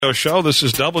Show. This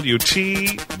is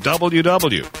WTWW.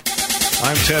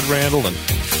 I'm Ted Randall, and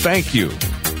thank you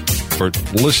for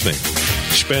listening,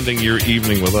 spending your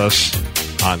evening with us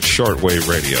on shortwave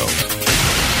radio.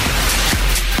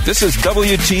 This is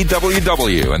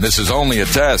WTWW, and this is only a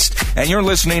test, and you're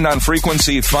listening on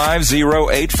frequency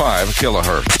 5085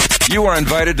 kilohertz. You are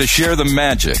invited to share the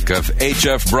magic of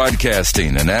HF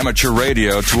broadcasting and amateur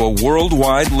radio to a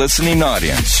worldwide listening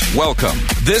audience. Welcome.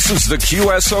 This is the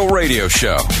QSO Radio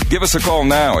Show. Give us a call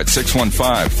now at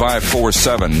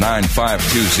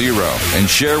 615-547-9520 and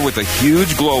share with a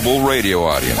huge global radio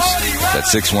audience.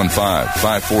 That's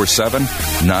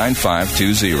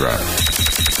 615-547-9520.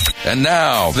 And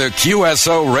now, the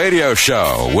QSO Radio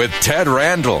Show with Ted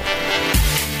Randall.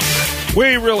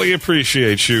 We really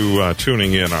appreciate you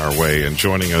tuning in our way and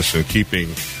joining us and keeping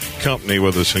company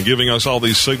with us and giving us all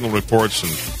these signal reports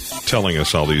and telling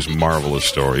us all these marvelous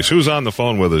stories. Who's on the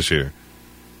phone with us here?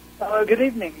 Good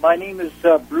evening. My name is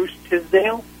Bruce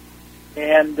Tisdale,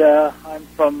 and I'm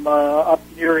from up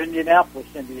near Indianapolis,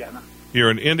 Indiana.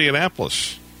 You're in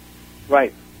Indianapolis?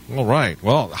 Right. All right.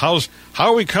 Well, how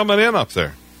are we coming in up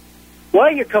there?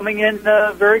 Well, you're coming in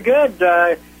very good.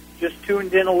 Just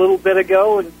tuned in a little bit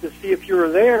ago and to see if you were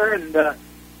there, and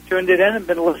tuned it in and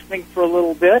been listening for a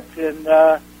little bit, and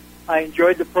I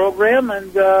enjoyed the program,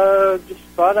 and just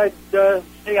thought I'd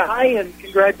say hi and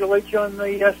congratulate you on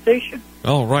the station.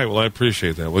 Oh, right. Well, I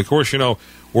appreciate that. Well, of course, you know,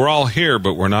 we're all here,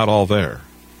 but we're not all there.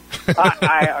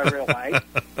 I realize.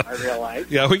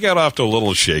 Yeah, we got off to a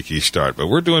little shaky start, but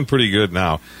we're doing pretty good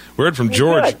now. We heard from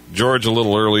George a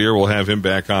little earlier. We'll have him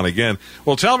back on again.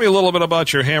 Well, tell me a little bit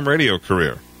about your ham radio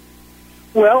career.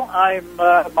 Well, I'm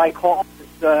my call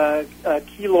is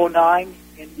Kilo 9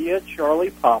 India Charlie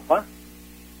Papa,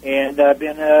 and I've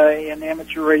been in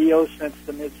amateur radio since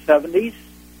the mid '70s,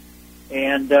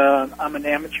 and I'm an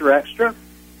amateur extra,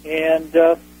 and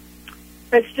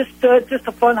it's just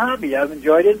a fun hobby. I've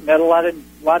enjoyed it. Met a lot of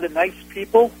nice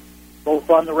people, both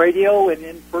on the radio and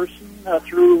in person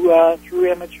through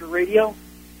amateur radio,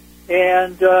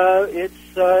 and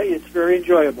it's very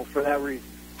enjoyable for that reason.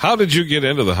 How did you get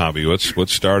into the hobby? What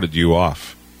started you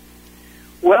off?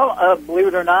 Well, believe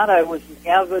it or not, I was an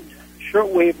avid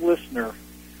shortwave listener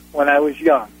when I was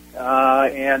young,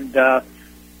 and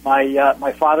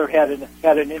my father had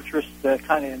an interest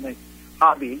kind of in the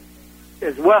hobby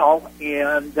as well,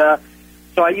 and so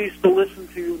I used to listen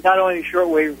to not only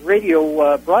shortwave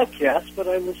radio broadcasts, but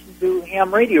I listened to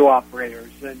ham radio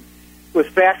operators, and was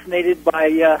fascinated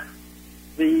by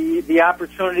the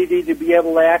opportunity to be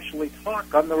able to actually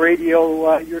talk on the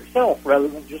radio yourself rather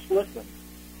than just listen.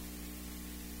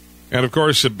 And of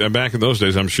course, back in those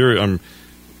days, I'm sure you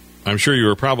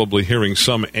were probably hearing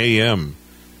some AM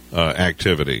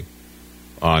activity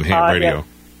on ham radio.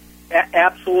 Yeah,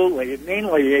 absolutely,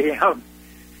 mainly AM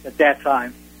at that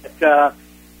time. But,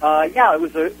 it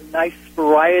was a nice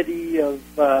variety of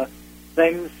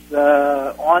things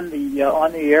on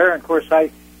the air. And of course,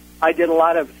 I did a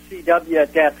lot of CW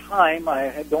at that time.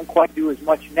 I don't quite do as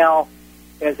much now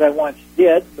as I once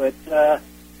did, but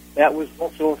that was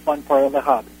also a fun part of the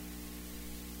hobby.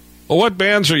 Well, what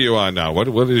bands are you on now? What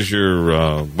is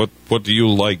your what do you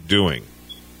like doing?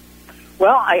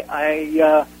 Well,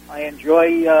 I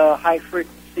enjoy high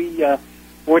frequency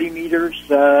 40 meters,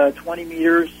 20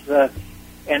 meters,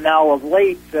 and now of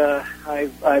late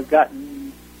I've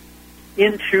gotten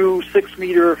into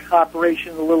 6-meter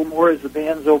operation a little more as the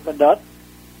band's opened up,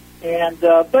 and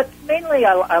but mainly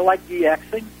I like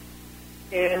DXing,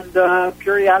 and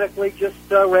periodically just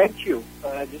rag chew,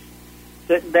 just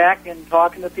sitting back and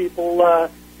talking to people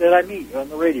that I meet on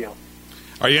the radio.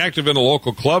 Are you active in a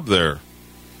local club there?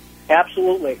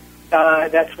 Absolutely.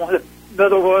 That's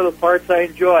another one of the parts I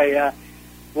enjoy.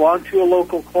 Belong to a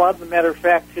local club. As a matter of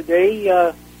fact, today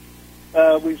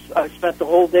I spent the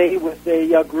whole day with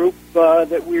a group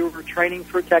that we were training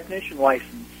for technician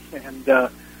license, and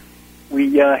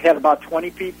we had about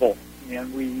 20 people,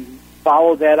 and we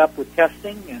followed that up with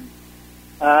testing, and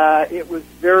it was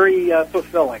very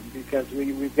fulfilling because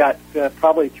we've got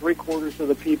probably 3/4 of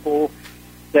the people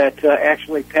that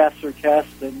actually passed their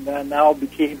test and now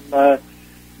became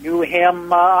new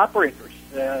ham operators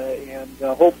and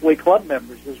hopefully club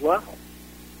members as well.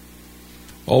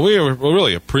 Well, we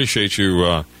really appreciate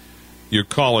you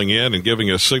calling in and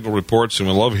giving us signal reports, and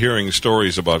we love hearing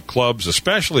stories about clubs,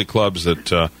 especially clubs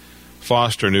that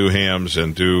foster new hams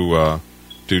and do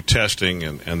testing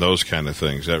and those kind of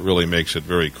things. That really makes it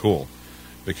very cool,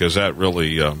 because that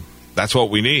really that's what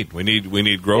we need. We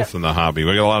need growth in the hobby.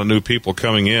 We got a lot of new people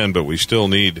coming in, but we still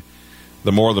need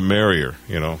the more the merrier,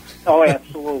 you know. Oh,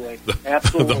 absolutely.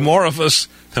 Absolutely. The more of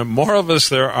us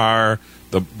there are,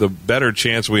 the better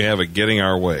chance we have of getting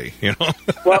our way. You know.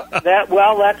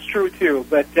 well, that's true too.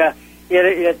 But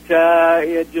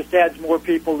it just adds more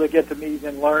people to get to meet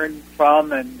and learn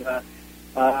from, and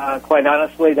quite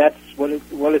honestly, that's what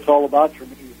it's all about for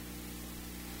me.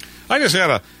 I just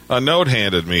had a note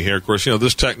handed me here. Of course,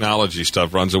 this technology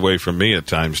stuff runs away from me at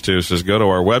times, too. It says go to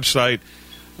our website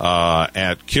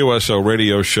at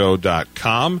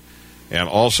QSORadioshow.com. And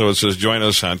also it says join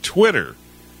us on Twitter,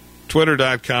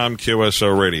 twitter.com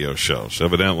QSO Radio Show. So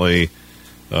evidently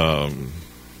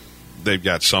they've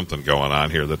got something going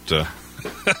on here that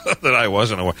that I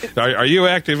wasn't aware. Are you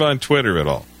active on Twitter at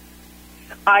all?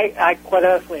 I quite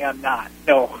honestly, I'm not.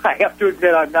 No, I have to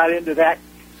admit I'm not into that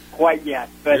quite yet,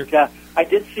 but I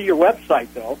did see your website,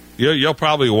 though. You'll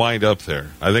probably wind up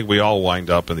there. I think we all wind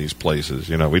up in these places.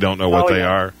 We don't know what they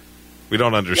are. We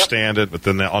don't understand it, but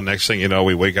then the next thing you know,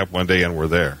 we wake up one day and we're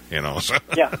there. So.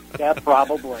 Yeah,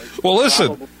 probably. Well,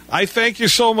 listen, I thank you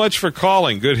so much for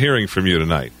calling. Good hearing from you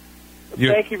tonight.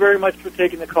 Thank you very much for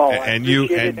taking the call. And you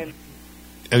have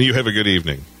a good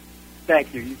evening.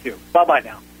 Thank you. You too. Bye-bye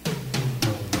now.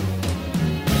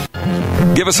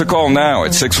 Give us a call now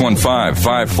at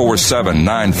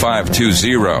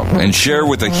 615-547-9520 and share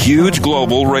with a huge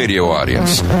global radio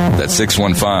audience. That's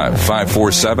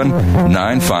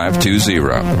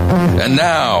 615-547-9520. And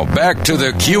now, back to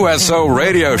the QSO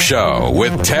Radio Show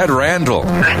with Ted Randall.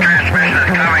 This transmission is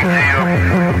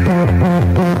coming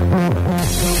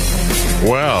to you.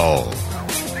 Well,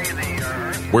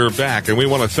 we're back, and we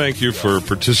want to thank you for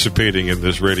participating in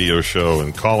this radio show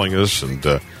and calling us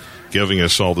and giving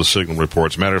us all the signal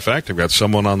reports. Matter of fact, I've got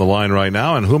someone on the line right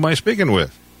now, and who am I speaking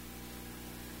with?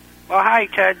 Well, hi,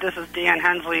 Ted. This is Dan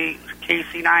Hensley,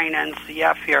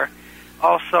 KC9NCF here.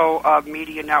 Also,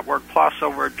 Media Network Plus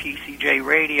over at PCJ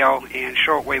Radio and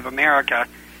Shortwave America.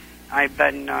 I've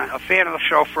been a fan of the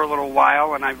show for a little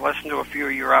while, and I've listened to a few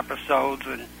of your episodes,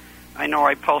 and I know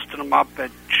I posted them up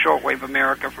at Shortwave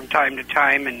America from time to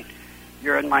time, and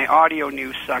you're in my audio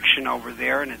news section over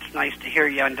there, and it's nice to hear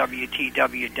you on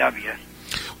WTWW.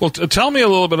 Well, tell me a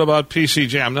little bit about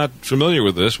PCJ. I'm not familiar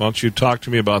with this. Why don't you talk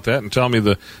to me about that and tell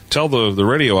the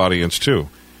radio audience, too.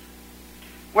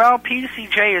 Well,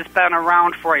 PCJ has been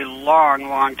around for a long,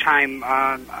 long time.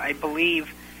 I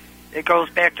believe it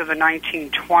goes back to the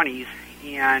 1920s,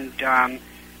 and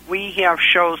we have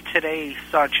shows today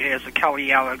such as the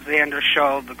Kelly Alexander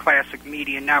Show, the Classic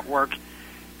Media Network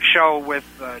show with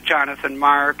Jonathan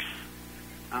Marks.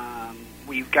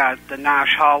 We've got the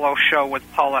Nash Hollow show with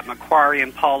Paulette McQuarrie,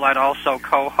 and Paulette also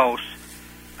co-hosts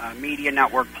Media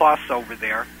Network Plus over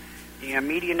there. And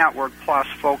Media Network Plus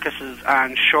focuses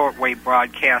on shortwave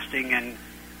broadcasting and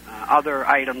other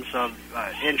items of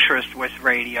interest with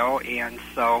radio, and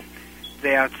so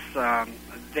that's the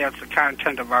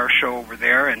content of our show over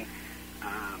there. And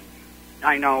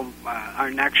I know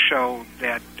our next show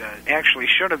that actually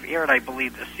should have aired, I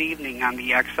believe, this evening on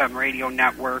the XM radio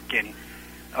network and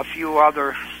a few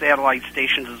other satellite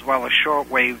stations as well as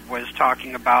shortwave was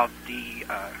talking about the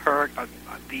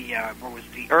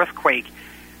earthquake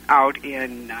out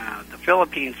in the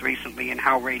Philippines recently and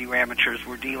how radio amateurs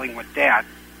were dealing with that.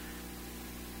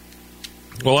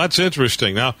 Well, that's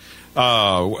interesting. Now,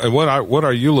 what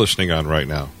are you listening on right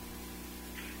now?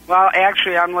 Well,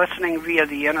 actually, I'm listening via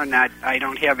the internet. I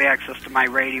don't have access to my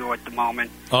radio at the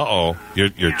moment.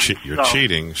 You're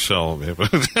cheating. So,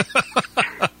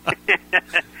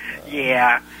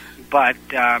 yeah, but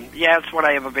it's what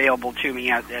I have available to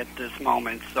me at this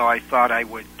moment. So I thought I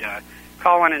would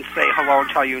call in and say hello and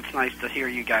tell you it's nice to hear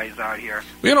you guys out here.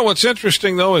 Well, what's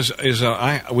interesting though is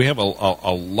we have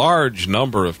a large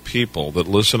number of people that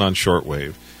listen on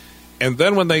shortwave, and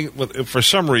then when they for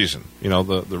some reason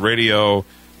the radio.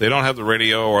 They don't have the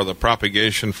radio, or the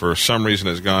propagation for some reason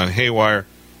has gone haywire.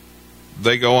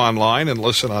 They go online and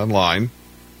listen online.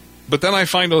 But then I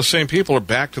find those same people are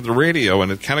back to the radio,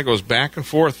 and it kind of goes back and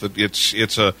forth. It's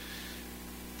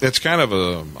kind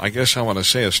of I guess I want to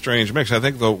say a strange mix. I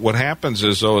think what happens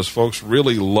is folks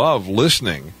really love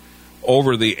listening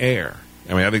over the air.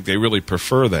 I mean, I think they really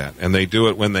prefer that, and they do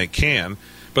it when they can.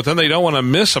 But then they don't want to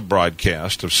miss a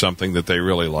broadcast of something that they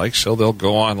really like, so they'll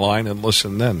go online and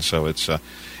listen then. So it's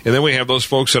and then we have those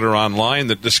folks that are online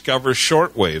that discover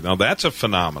shortwave. Now, that's a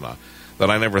phenomena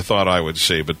that I never thought I would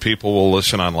see. But people will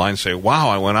listen online and say, wow,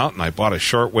 I went out and I bought a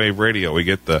shortwave radio. We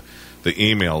get the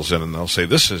emails in, and they'll say,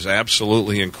 this is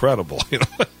absolutely incredible.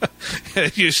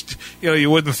 You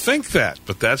wouldn't think that,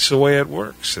 but that's the way it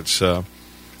works.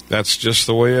 That's just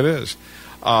the way it is.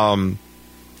 Well,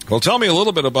 tell me a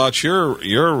little bit about your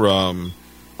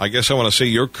I guess I want to say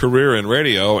your career in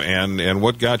radio and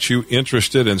what got you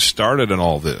interested and started in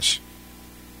all this.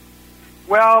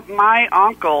 Well, my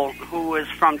uncle, who was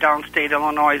from downstate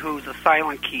Illinois, who's a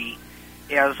silent key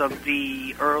as of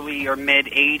the early or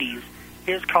mid-'80s,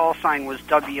 his call sign was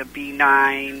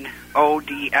WB9ODM.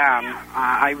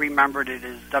 I remembered it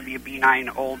as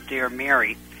WB9 Old Dear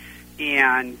Mary.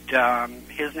 And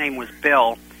his name was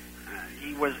Bill.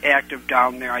 He was active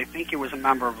down there. I think he was a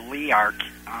member of LEARC,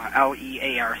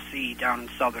 L-E-A-R-C, down in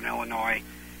southern Illinois.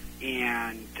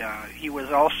 And he was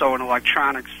also an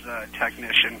electronics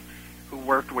technician who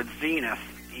worked with Zenith.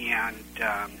 And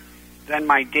then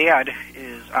my dad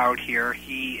is out here.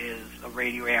 He is a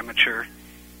radio amateur.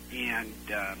 And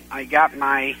I got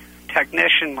my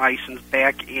technician license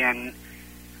back in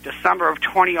December of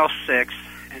 2006,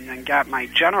 and then got my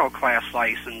general class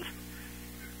license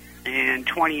in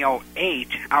 2008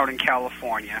 out in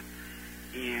California.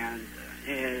 And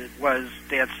it was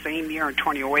that same year in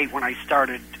 2008 when I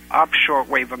started up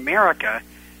Shortwave America,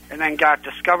 and then got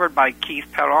discovered by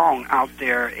Keith Perron out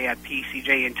there at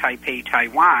PCJ in Taipei,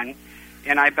 Taiwan,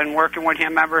 and I've been working with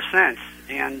him ever since.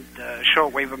 And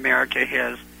Shortwave America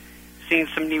has seen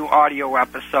some new audio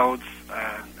episodes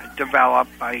develop.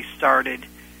 I started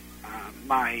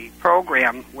my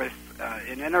program with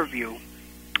an interview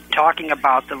talking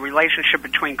about the relationship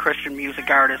between Christian music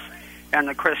artists and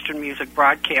the Christian music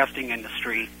broadcasting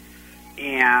industry.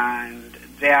 And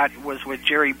that was with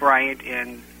Jerry Bryant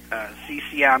and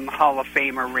CCM Hall of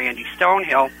Famer Randy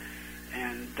Stonehill.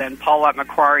 And then Paulette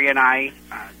McQuarrie and I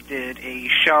did a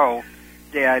show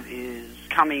that is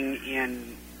coming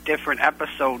in different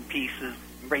episode pieces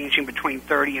ranging between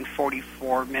 30 and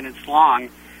 44 minutes long,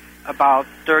 about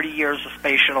 30 years of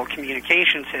space shuttle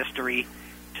communications history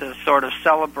to sort of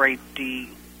celebrate the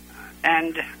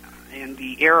end and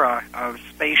the era of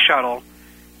space shuttle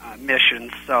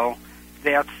missions. So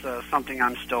that's something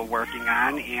I'm still working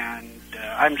on, and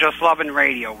I'm just loving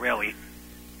radio, really.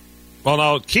 Well,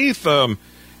 now, Keith,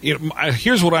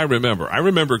 here's what I remember. I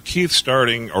remember Keith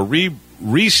starting, or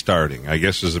restarting, I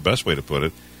guess is the best way to put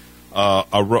it,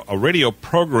 a radio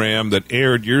program that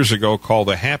aired years ago called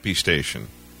The Happy Station.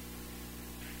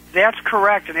 That's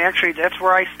correct, and actually that's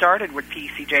where I started with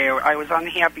PCJ. I was on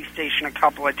the Happy Station a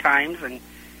couple of times, and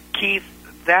Keith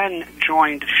then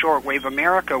joined Shortwave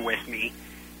America with me,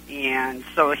 and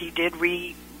so he did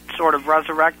sort of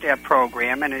resurrect that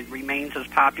program, and it remains as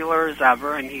popular as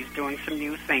ever, and he's doing some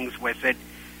new things with it.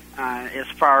 As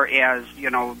far as,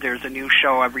 there's a new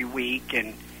show every week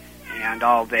and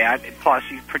all that. Plus,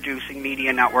 he's producing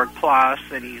Media Network Plus,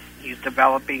 and he's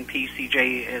developing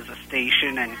PCJ as a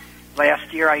station. And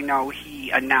last year, I know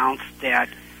he announced that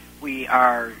we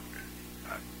are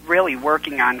really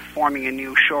working on forming a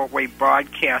new shortwave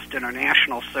broadcast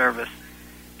international service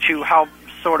to help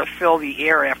sort of fill the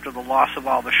air after the loss of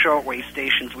all the shortwave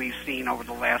stations we've seen over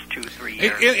the last 2-3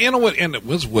 years. And it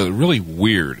was really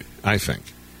weird, I think.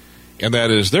 And that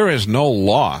is, there is no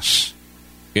loss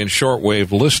in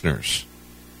shortwave listeners.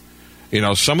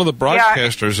 Some of the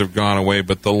broadcasters have gone away,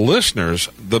 but the listeners,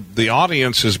 the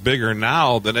audience is bigger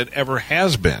now than it ever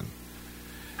has been.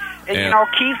 And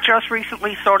Keith just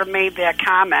recently sort of made that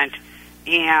comment,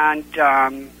 and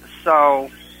so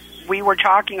we were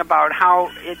talking about how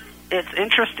it's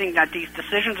interesting that these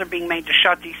decisions are being made to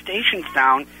shut these stations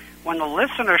down when the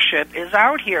listenership is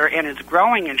out here and it's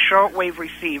growing, and shortwave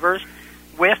receivers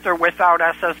with or without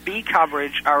SSB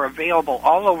coverage are available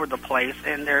all over the place,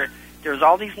 and there's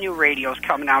all these new radios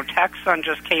coming out. TechSun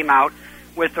just came out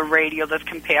with a radio that's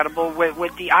compatible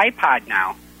with the iPod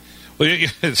now. Well,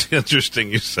 it's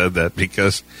interesting you said that,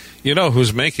 because you know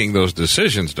who's making those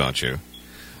decisions, don't you?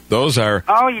 Those are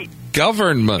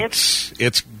governments.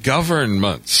 It's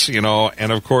governments,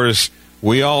 and of course,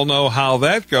 we all know how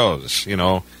that goes,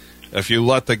 If you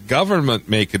let the government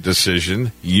make a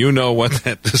decision, you know what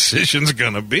that decision's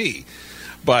going to be.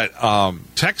 But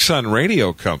TechSun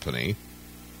Radio Company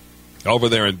over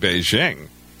there in Beijing,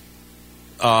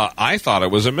 I thought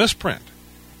it was a misprint.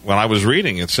 When I was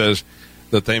reading, it says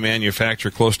that they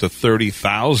manufacture close to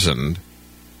 30,000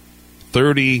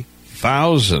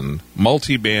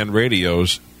 multi-band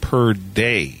radios per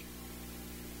day.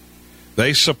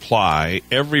 They supply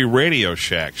every Radio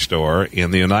Shack store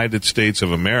in the United States of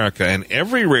America, and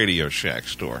every Radio Shack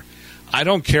store, I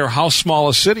don't care how small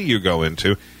a city you go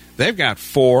into, they've got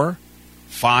 4-5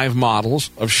 models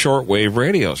of shortwave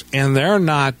radios, and they're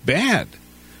not bad.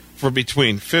 For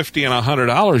between $50 and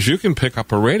 $100, you can pick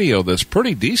up a radio that's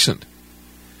pretty decent.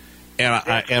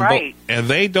 And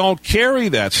they don't carry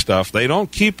that stuff. They don't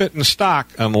keep it in stock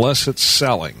unless it's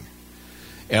selling.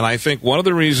 And I think one of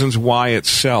the reasons why it's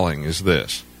selling is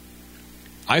this.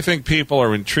 I think people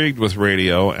are intrigued with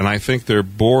radio, and I think they're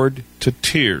bored to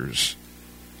tears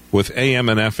with AM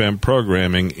and FM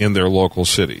programming in their local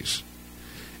cities.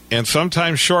 And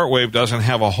sometimes shortwave doesn't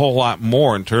have a whole lot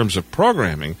more in terms of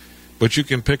programming, but you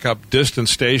can pick up distant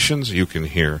stations, you can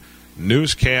hear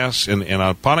newscasts, and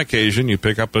upon occasion you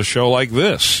pick up a show like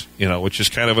this, which is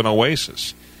kind of an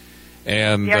oasis.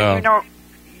 And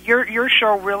your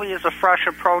show really is a fresh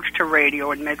approach to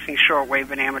radio and mixing shortwave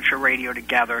and amateur radio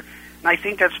together. And I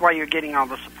think that's why you're getting all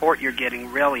the support you're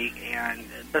getting, really. And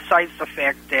besides the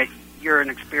fact that you're an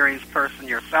experienced person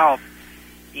yourself,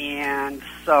 and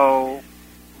so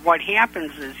what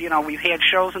happens is, we've had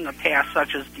shows in the past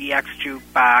such as DX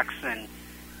Jukebox and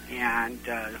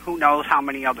who knows how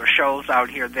many other shows out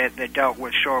here that dealt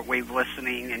with shortwave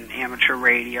listening and amateur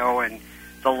radio and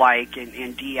the like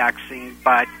and DXing.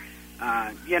 But,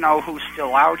 who's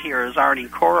still out here is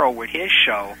Arnie Coro with his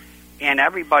show, and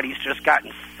everybody's just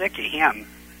gotten sick of him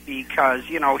because,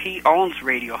 he owns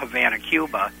Radio Havana,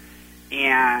 Cuba.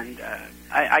 And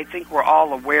I think we're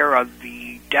all aware of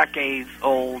the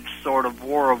decades-old sort of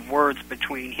war of words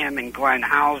between him and Glenn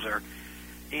Hauser.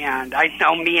 And I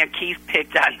know me and Keith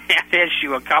picked on that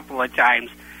issue a couple of times.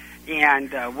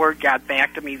 And word got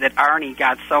back to me that Arnie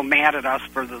got so mad at us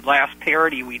for the last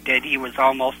parody we did, he was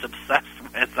almost obsessed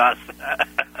with us.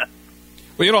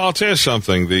 Well, I'll tell you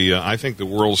something. I think the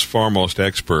world's foremost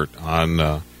expert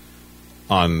on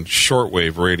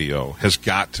shortwave radio has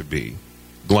got to be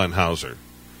Glenn Hauser.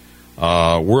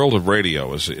 World of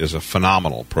Radio is a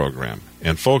phenomenal program.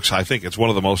 And, folks, I think it's one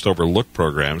of the most overlooked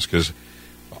programs because,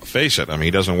 face it,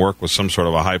 he doesn't work with some sort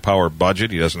of a high-powered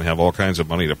budget. He doesn't have all kinds of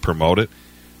money to promote it.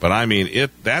 But,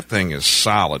 that thing is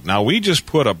solid. Now, we just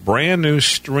put a brand-new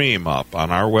stream up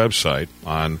on our website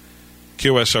on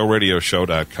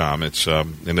QSORadioshow.com. It's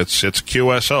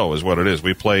QSO is what it is.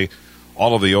 We play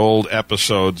all of the old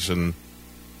episodes and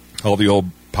all the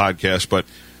old podcasts, but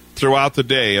throughout the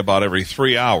day, about every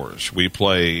 3 hours, we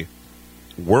play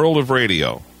World of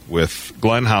Radio with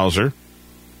Glenn Hauser,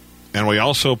 and we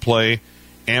also play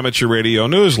Amateur Radio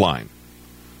Newsline,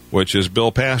 which is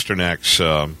Bill Pasternak's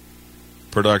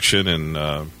production,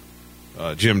 and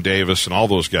Jim Davis and all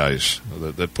those guys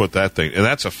that put that thing. And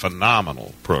that's a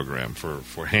phenomenal program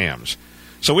for hams.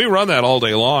 So we run that all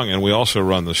day long, and we also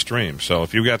run the stream. So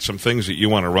if you've got some things that you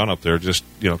want to run up there, just,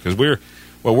 because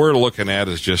what we're looking at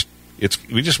is just,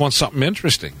 we just want something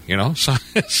interesting,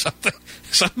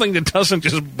 something that doesn't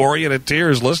just bore you to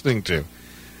tears listening to.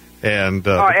 And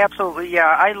absolutely, yeah.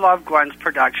 I love Glenn's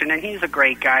production, and he's a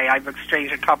great guy. I've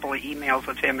exchanged a couple of emails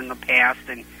with him in the past,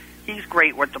 and he's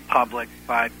great with the public.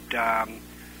 But I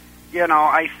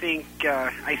think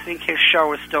his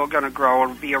show is still going to grow.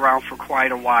 It'll be around for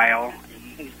quite a while.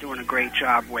 He's doing a great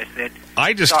job with it.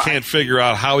 I just can't figure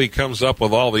out how he comes up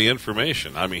with all the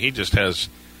information. He just has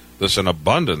an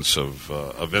abundance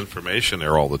of information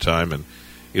there all the time, and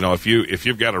if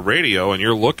you've got a radio and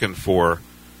you're looking for,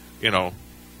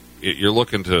 you're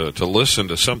looking to listen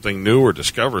to something new or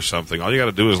discover something, all you got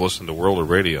to do is listen to World of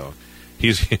Radio.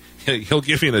 He'll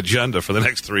give you an agenda for the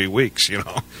next 3 weeks,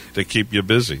 to keep you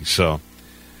busy. So,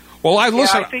 well, I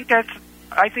think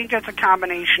that's a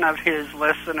combination of his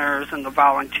listeners and the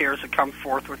volunteers that come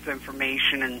forth with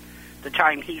information and the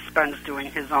time he spends doing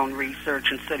his own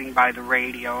research and sitting by the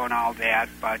radio and all that.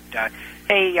 But,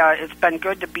 hey, it's been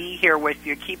good to be here with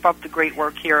you. Keep up the great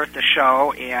work here at the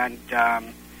show. And,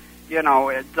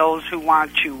 those who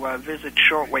want to visit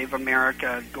Shortwave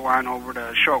America, go on over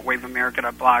to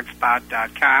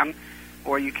shortwaveamerica.blogspot.com,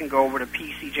 or you can go over to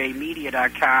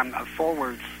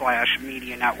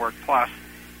pcjmedia.com/Media Network Plus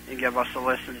and give us a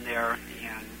listen there.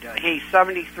 And, hey,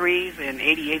 73s and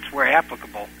 88s were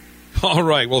applicable. All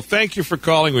right. Well, thank you for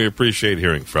calling. We appreciate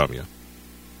hearing from you.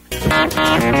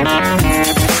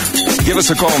 Give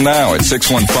us a call now at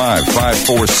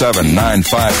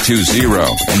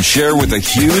 615-547-9520 and share with a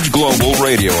huge global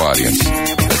radio audience.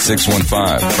 That's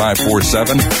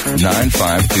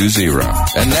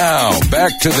 615-547-9520. And now,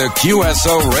 back to the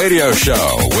QSO Radio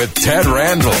Show with Ted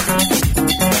Randall.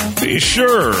 Be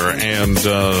sure and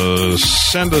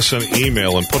send us an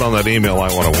email and put on that email,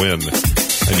 I want to win.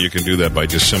 And you can do that by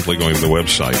just simply going to the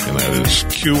website, and that is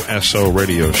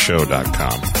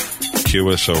QSORadioshow.com.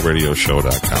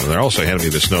 QSORadioshow.com. And they're also handing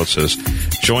me this note that says,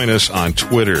 join us on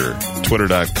Twitter,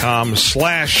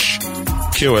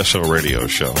 twitter.com/QSO Radio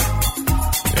Show.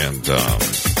 And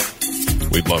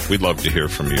we'd love to hear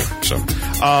from you. So,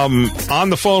 on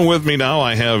the phone with me now,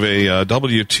 I have a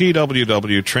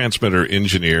WTWW transmitter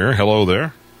engineer. Hello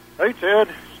there. Hey, Ted.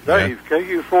 Dave, yeah.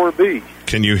 KU4B.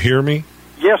 Can you hear me?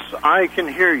 Yes, I can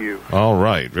hear you. All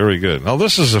right. Very good. Now,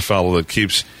 this is a fellow that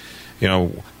keeps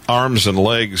arms and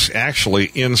legs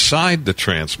actually inside the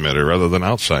transmitter rather than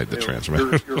outside the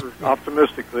transmitter. You're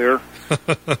optimistic there.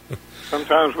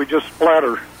 Sometimes we just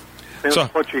splatter. Depends on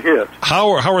what you hit.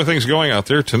 How are things going out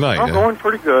there tonight? Going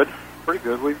pretty good. Pretty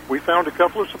good. We found a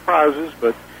couple of surprises,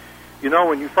 but,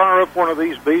 when you fire up one of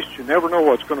these beasts, you never know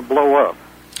what's going to blow up.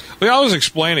 Well, I was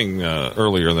explaining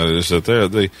earlier that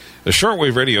the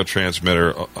shortwave radio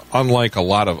transmitter, unlike a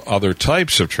lot of other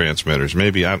types of transmitters,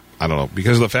 maybe, I don't know,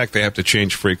 because of the fact they have to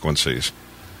change frequencies,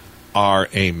 are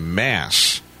a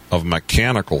mass of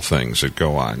mechanical things that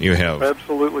go on. You have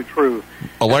absolutely true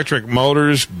electric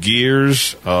motors,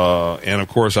 gears, and of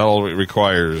course, all it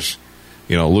requires,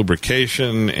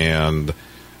 lubrication. And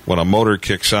when a motor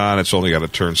kicks on, it's only got to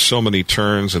turn so many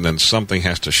turns, and then something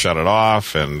has to shut it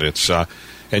off, and it's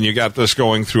and you got this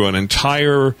going through an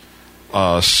entire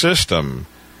system.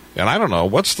 And I don't know,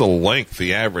 what's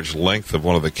the average length of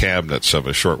one of the cabinets of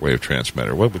a shortwave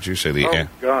transmitter? What would you say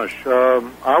gosh,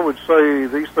 I would say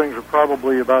these things are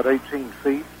probably about 18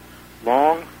 feet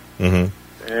long and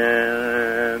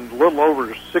a little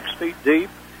over 6 feet deep.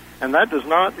 And that does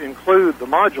not include the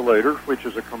modulator, which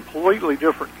is a completely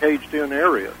different caged-in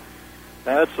area.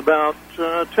 That's about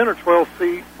 10 or 12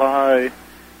 feet by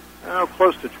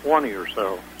close to 20 or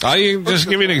so. I just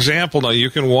give you an example. Now, you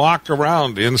can walk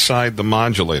around inside the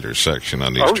modulator section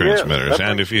on these transmitters. Yeah,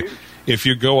 and if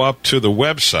you go up to the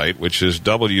website, which is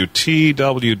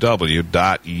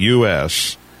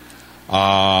WTWW.us,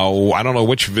 I don't know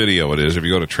which video it is. If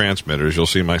you go to transmitters, you'll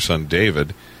see my son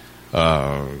David,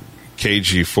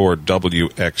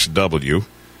 KG4WXW,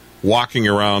 walking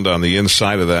around on the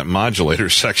inside of that modulator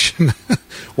section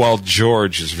while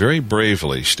George is very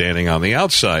bravely standing on the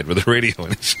outside with a radio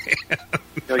in his hand.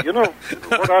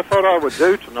 What I thought I would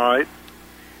do tonight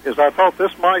is I thought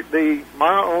this might be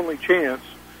my only chance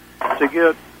to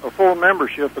get a full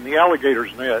membership in the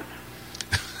Alligator's Net.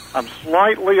 I'm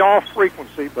slightly off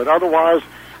frequency, but otherwise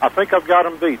I think I've got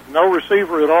them beat. No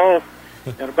receiver at all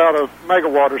and about a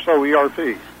megawatt or so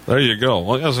ERP. There you go.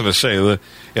 Well, I was going to say,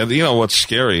 what's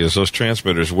scary is those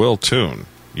transmitters will tune.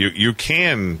 You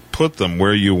can put them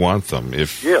where you want them.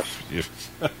 Yes.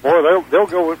 Boy, they'll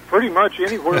go pretty much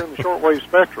anywhere in the shortwave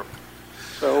spectrum.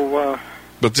 So,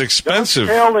 but it's expensive.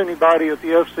 Don't tell anybody at the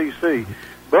FCC,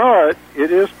 but it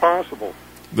is possible.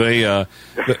 That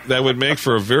would make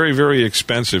for a very, very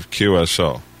expensive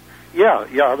QSO.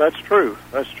 Yeah, that's true.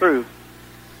 That's true.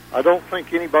 I don't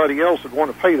think anybody else would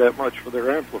want to pay that much for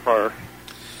their amplifier.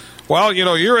 Well,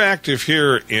 you're active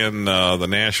here in the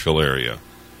Nashville area.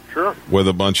 Sure. With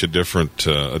a bunch of different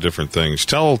things.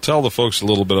 Tell the folks a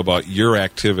little bit about your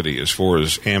activity as far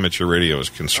as amateur radio is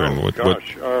concerned.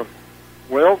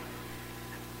 Well,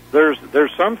 there's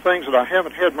some things that I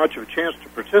haven't had much of a chance to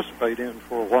participate in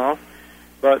for a while,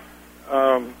 but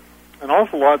an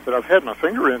awful lot that I've had my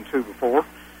finger into before.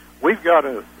 We've got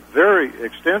a very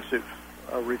extensive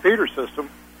repeater system,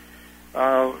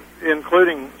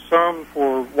 including some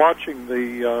for watching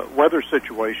the weather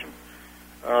situation.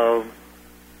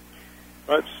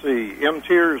 Let's see,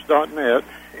 mtears.net,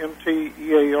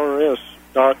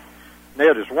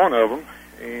 mtears.net is one of them,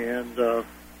 and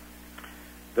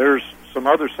there's some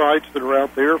other sites that are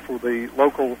out there for the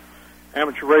local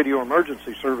amateur radio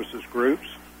emergency services groups,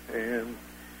 and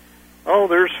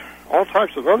there's all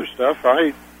types of other stuff.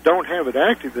 I don't have it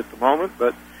active at the moment,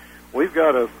 but we've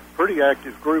got a pretty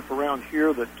active group around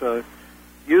here that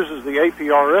uses the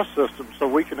APRS system so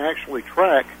we can actually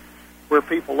track where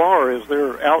people are as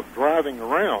they're out driving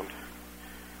around.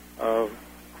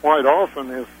 Quite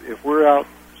often, if we're out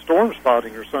storm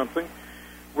spotting or something,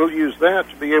 we'll use that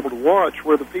to be able to watch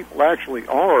where the people actually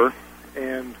are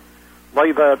and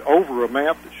lay that over a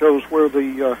map that shows where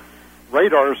the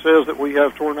radar says that we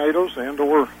have tornadoes and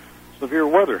or severe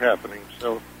weather happening.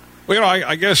 So, well,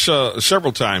 I guess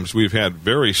several times we've had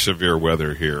very severe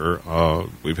weather here.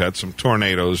 We've had some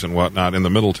tornadoes and whatnot in the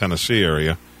Middle Tennessee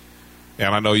area.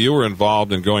 And I know you were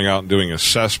involved in going out and doing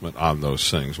assessment on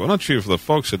those things. Why don't you, for the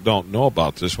folks that don't know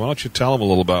about this, why don't you tell them a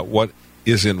little about what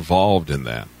is involved in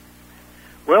that?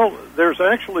 Well, there's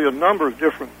actually a number of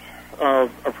different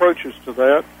approaches to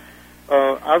that.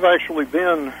 I've actually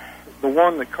been the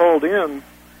one that called in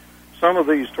some of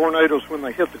these tornadoes when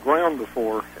they hit the ground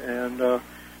before. And a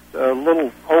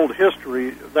little old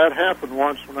history, that happened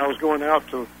once when I was going out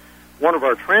to one of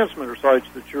our transmitter sites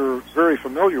that you're very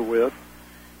familiar with.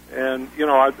 And,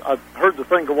 I heard the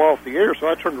thing go off the air, so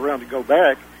I turned around to go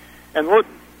back and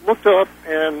looked up,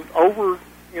 and over,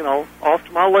 off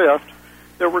to my left,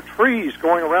 there were trees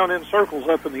going around in circles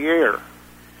up in the air.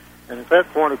 And at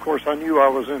that point, of course, I knew I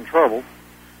was in trouble.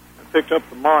 I picked up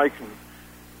the mic and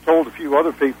told a few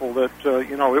other people that,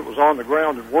 it was on the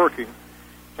ground and working,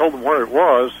 told them where it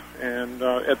was, and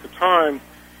at the time,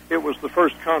 it was the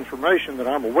first confirmation that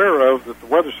I'm aware of that the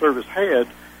Weather Service had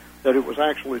that it was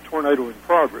actually a tornado in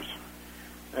progress.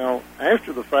 Now,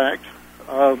 after the fact,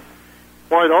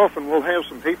 quite often we'll have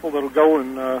some people that'll go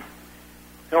and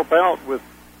help out with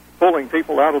pulling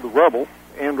people out of the rubble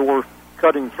and or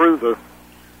cutting through the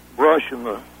brush and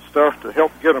the stuff to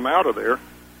help get them out of there.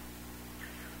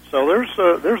 So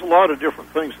there's a lot of different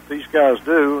things that these guys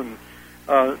do, and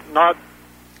not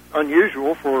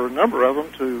unusual for a number of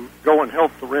them to go and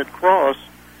help the Red Cross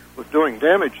with doing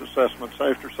damage assessments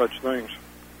after such things.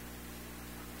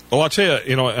 Well, I'll tell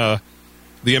you,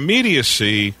 the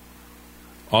immediacy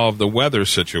of the weather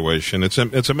situation, it's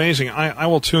amazing. I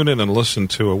will tune in and listen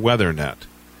to a WeatherNet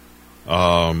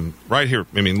right here,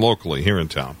 locally here in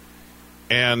town.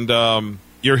 And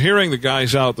you're hearing the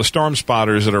guys out, the storm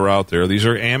spotters that are out there. These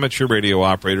are amateur radio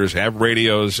operators, have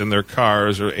radios in their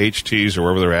cars or HTs or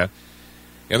wherever they're at.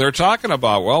 And they're talking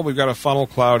about, well, we've got a funnel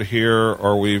cloud here,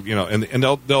 or we've, and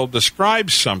they'll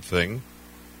describe something,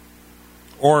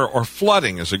 or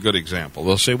flooding is a good example.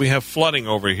 They'll say, we have flooding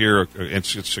over here,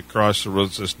 it's across the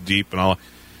roads this deep and all.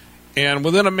 And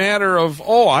within a matter of,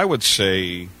 I would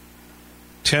say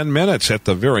 10 minutes at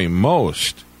the very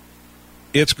most,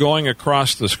 it's going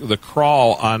across the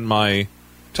crawl on my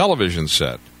television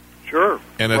set. Sure.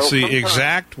 And it's the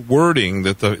exact wording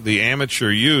that the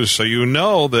amateur used, so you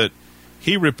know that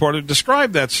he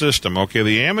describe that system. Okay,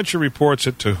 the amateur reports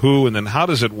it to who, and then how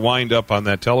does it wind up on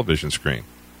that television screen?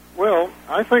 Well,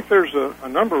 I think there's a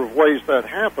number of ways that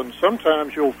happens.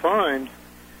 Sometimes you'll find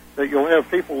that you'll have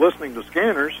people listening to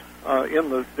scanners in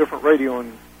the different radio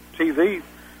and TV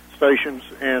stations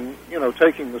and,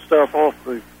 taking the stuff off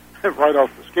right off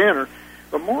the scanner.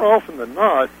 But more often than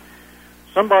not,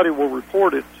 somebody will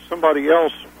report it to somebody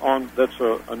else that's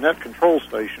a net control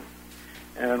station.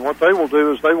 And what they will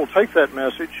do is they will take that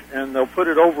message and they'll put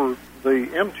it over the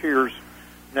MTIRS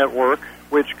network,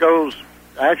 which goes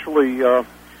actually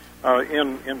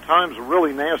in times of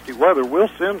really nasty weather. We'll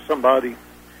send somebody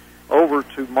over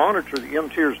to monitor the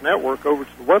MTIRS network over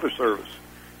to the Weather Service.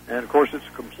 And, of course, it's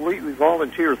a completely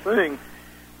volunteer thing.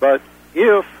 But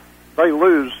if they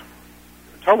lose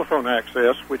telephone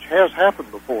access, which has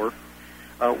happened before,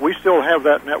 we still have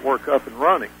that network up and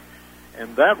running.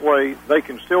 And that way, they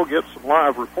can still get some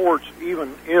live reports,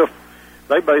 even if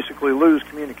they basically lose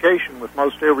communication with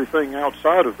most everything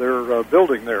outside of their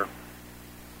building there.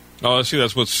 Oh, see,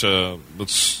 that's what's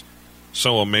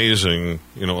so amazing,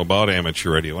 about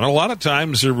amateur radio. And a lot of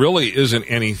times, there really isn't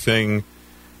anything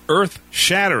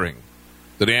earth-shattering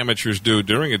that amateurs do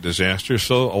during a disaster.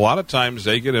 So a lot of times,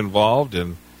 they get involved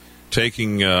in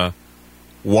taking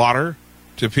water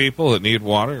to people that need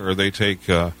water, or they take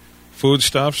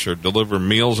foodstuffs or deliver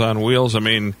meals on wheels. There's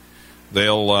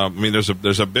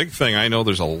a big thing. I know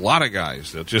there's a lot of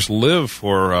guys that just live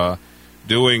for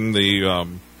doing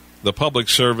the public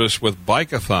service with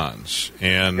bike-a-thons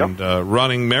and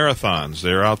running marathons.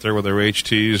 They're out there with their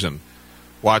HTs and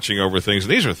watching over things.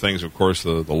 And these are things, of course,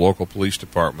 the local police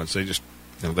departments, they just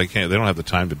they don't have the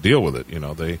time to deal with it.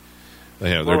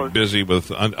 They're busy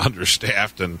with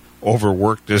understaffed and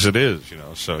overworked as it is.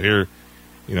 So here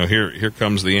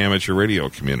comes the amateur radio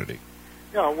community.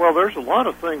 Yeah, well, there's a lot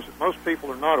of things that most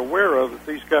people are not aware of that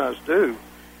these guys do.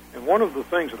 And one of the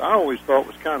things that I always thought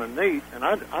was kind of neat, and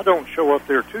I don't show up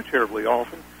there too terribly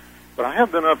often, but I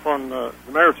have been up on the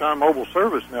Maritime Mobile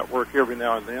Service Network every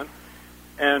now and then,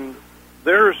 and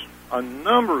there's a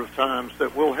number of times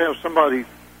that we'll have somebody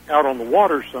out on the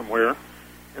water somewhere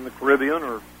in the Caribbean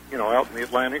or, out in the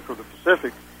Atlantic or the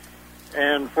Pacific,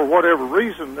 and for whatever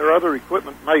reason, their other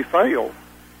equipment may fail,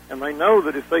 and they know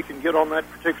that if they can get on that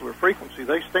particular frequency,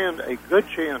 they stand a good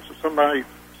chance of somebody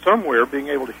somewhere being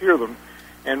able to hear them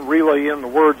and relay in the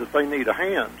word that they need a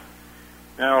hand.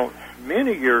 Now,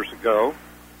 many years ago,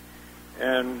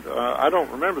 and I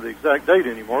don't remember the exact date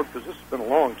anymore because this has been a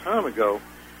long time ago,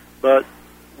 but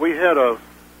we had a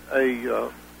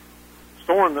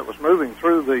storm that was moving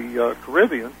through the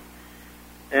Caribbean,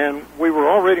 and we were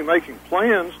already making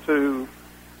plans to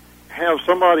have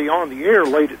somebody on the air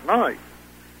late at night,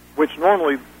 which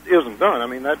normally isn't done. I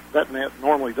mean, that net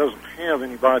normally doesn't have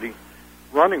anybody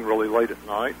running really late at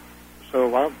night.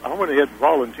 So I went ahead and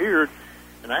volunteered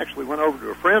and actually went over to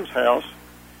a friend's house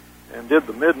and did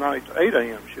the midnight to 8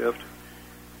 a.m. shift.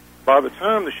 By the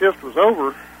time the shift was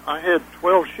over, I had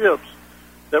 12 ships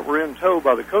that were in tow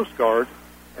by the Coast Guard,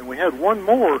 and we had one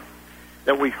more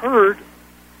that we heard,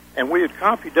 and we had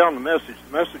copied down the message.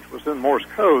 The message was in Morse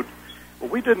code, but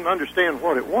we didn't understand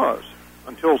what it was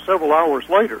until several hours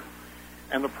later.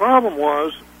 And the problem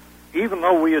was even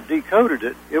though we had decoded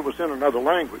it, it was in another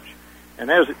language. And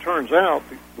as it turns out,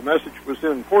 the message was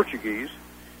in Portuguese,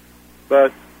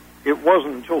 but it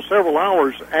wasn't until several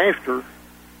hours after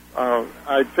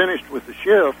I'd finished with the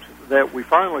shift that we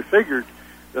finally figured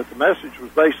that the message was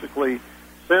basically,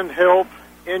 send help,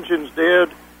 engine's dead,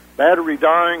 battery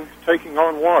dying, taking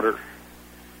on water.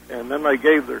 And then they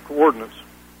gave their coordinates.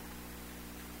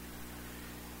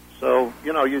 So,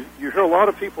 you know, you hear a lot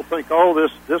of people think, oh,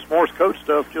 this Morse code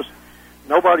stuff, just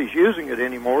nobody's using it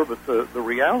anymore. But the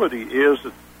reality is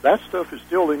that stuff is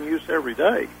still in use every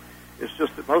day. It's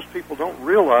just that most people don't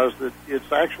realize that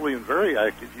it's actually in very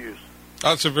active use.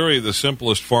 That's the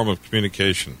simplest form of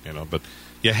communication, you know, but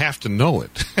you have to know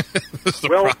it.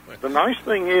 Well, the nice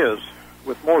thing is,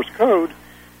 with Morse code,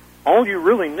 all you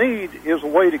really need is a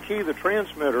way to key the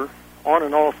transmitter on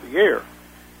and off the air,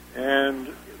 and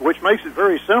which makes it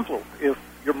very simple. If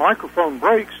your microphone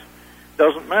breaks,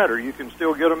 doesn't matter. You can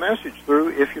still get a message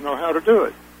through if you know how to do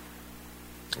it.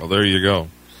 Well, there you go.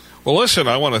 Well, listen,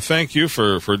 I want to thank you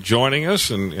for joining us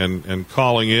and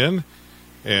calling in.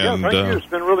 And, thank you. It's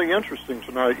been really interesting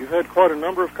tonight. You've had quite a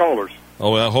number of callers.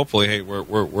 Oh well, hopefully, hey,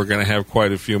 we're going to have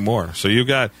quite a few more. So you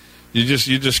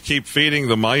just keep feeding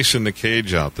the mice in the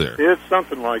cage out there. It's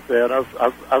something like that.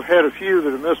 I've had a few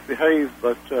that have misbehaved,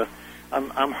 but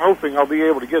I'm hoping I'll be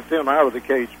able to get them out of the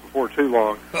cage before too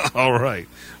long. All right.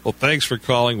 Well, thanks for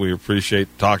calling. We appreciate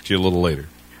it. Talk to you a little later.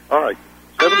 All right.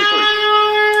 73.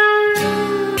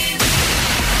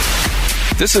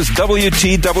 This is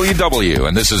WTWW,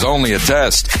 and this is only a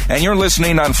test, and you're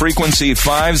listening on frequency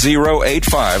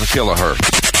 5085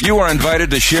 kilohertz. You are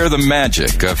invited to share the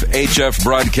magic of HF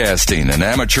broadcasting and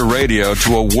amateur radio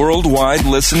to a worldwide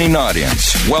listening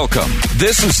audience. Welcome.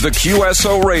 This is the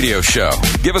QSO Radio Show.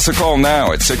 Give us a call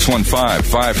now at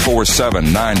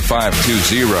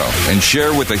 615-547-9520 and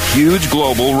share with a huge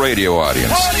global radio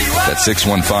audience. That's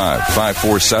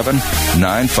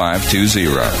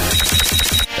 615-547-9520.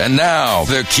 And now,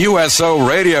 the QSO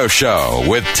Radio Show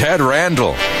with Ted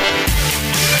Randall.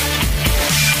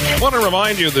 I want to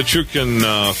remind you that you can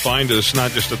find us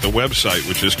not just at the website,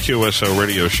 which is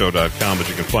QSORadioshow.com, but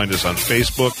you can find us on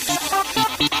Facebook,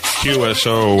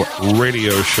 QSO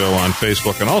Radio Show on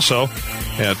Facebook, and also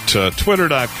at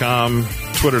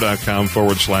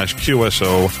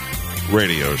twitter.com/QSO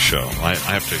Radio Show. I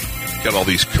have to get all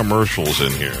these commercials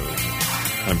in here.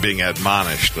 I'm being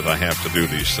admonished that I have to do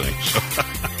these things.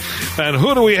 And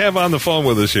who do we have on the phone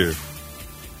with us here?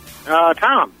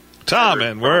 Tom. Tom,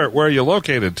 and where are you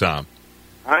located, Tom?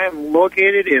 I am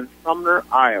located in Sumner,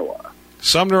 Iowa.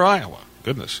 Sumner, Iowa.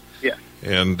 Goodness. Yes.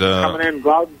 And coming in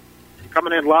loud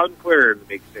and clear in the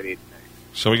big city today.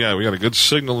 So we got a good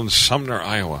signal in Sumner,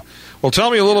 Iowa. Well,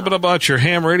 tell me a little bit about your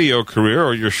ham radio career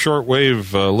or your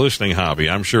shortwave listening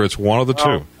hobby. I'm sure it's one of the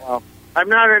two. Well, I'm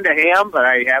not into ham, but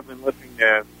I have been listening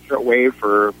to shortwave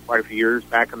for quite a few years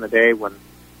back in the day when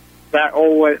that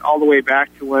all the way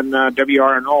back to when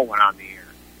WRNO went on the air,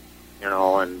 you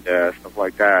know, and stuff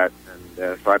like that.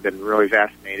 And so I've been really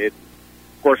fascinated.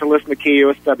 Of course, I listened to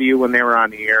KUSW when they were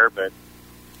on the air, but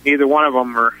neither one of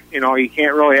them are, you know, you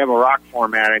can't really have a rock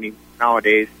format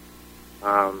nowadays.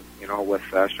 You know, with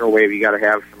shortwave, you got to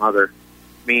have some other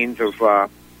means of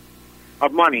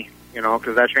money, you know,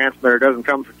 because that transmitter doesn't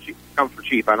come for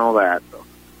cheap. I know that. So.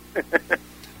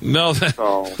 No,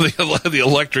 the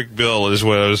electric bill is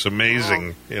what was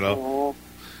amazing. You know.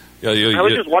 I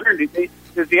was just wondering,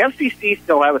 does the FCC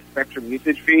still have a spectrum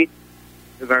usage fee?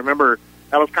 Because I remember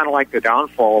that was kind of like the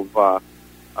downfall of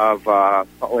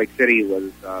Salt Lake City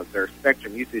was their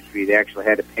spectrum usage fee. They actually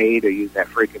had to pay to use that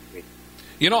frequency.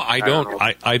 You know, I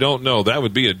don't know. That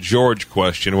would be a George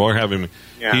question. We'll have him.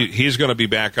 Yeah. He's going to be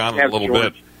back on in a little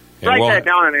George. bit. Write that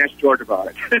down and ask George about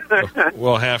it.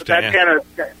 We'll have to. That's kind of,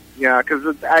 yeah,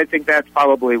 because I think that's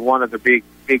probably one of the big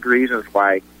reasons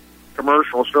why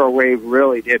commercial shortwave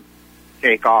really did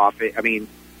take off. I mean,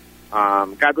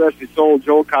 God bless his soul,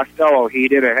 Joel Costello. He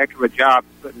did a heck of a job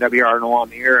putting WRNO on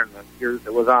the air in the years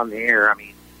it was on the air. I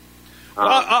mean,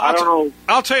 I don't know.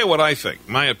 I'll tell you what I think.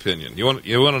 My opinion. You want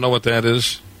to know what that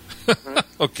is?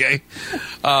 Okay.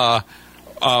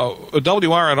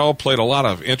 WRNO played a lot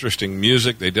of interesting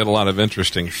music. They did a lot of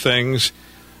interesting things.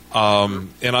 And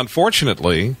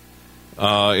unfortunately,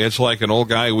 it's like an old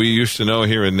guy we used to know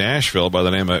here in Nashville by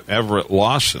the name of Everett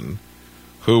Lawson,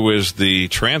 who is the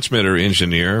transmitter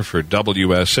engineer for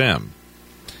WSM.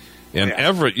 And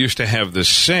Everett used to have this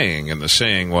saying, and the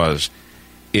saying was,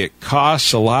 it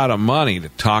costs a lot of money to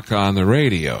talk on the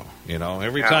radio. You know,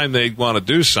 every time they want to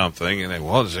do something, and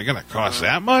well, is it going to cost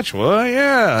that much? Well,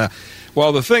 yeah.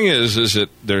 Well, the thing is that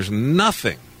there's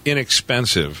nothing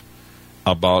inexpensive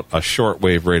about a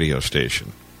shortwave radio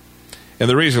station. And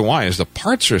the reason why is the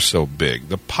parts are so big.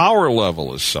 The power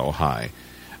level is so high.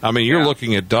 I mean, you're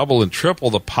looking at double and triple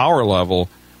the power level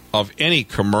of any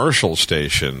commercial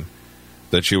station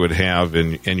that you would have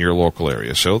in your local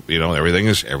area. So, everything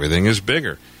is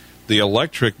bigger. The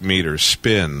electric meter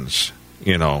spins,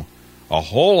 a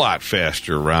whole lot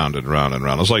faster round and round and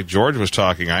round. It was like George was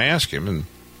talking. I asked him, and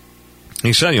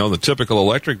he said, the typical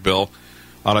electric bill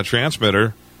on a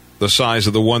transmitter the size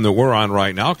of the one that we're on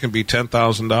right now can be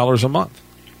 $10,000 a month.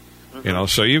 Mm-hmm.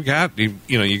 So you got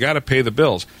to pay the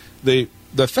bills. The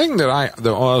thing that I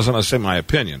was going to say my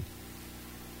opinion,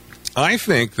 I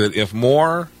think that if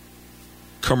more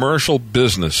commercial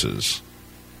businesses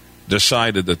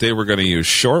decided that they were going to use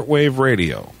shortwave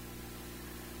radio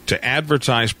to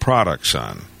advertise products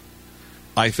on,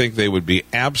 I think they would be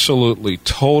absolutely,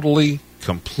 totally,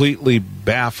 completely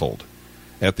baffled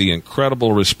at the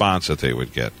incredible response that they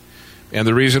would get. And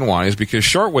the reason why is because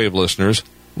shortwave listeners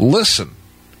listen.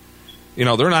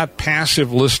 They're not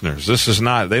passive listeners. They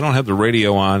don't have the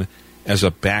radio on as a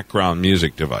background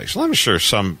music device. Well, I'm sure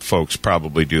some folks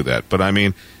probably do that, but I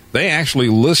mean, they actually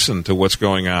listen to what's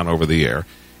going on over the air,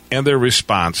 and they're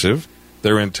responsive,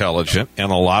 they're intelligent,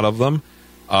 and a lot of them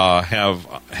have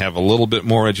a little bit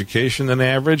more education than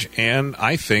average, and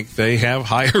I think they have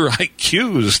higher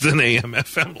IQs than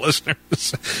AM/FM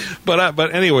listeners. But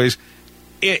anyways,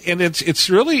 it's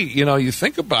really, you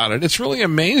think about it, it's really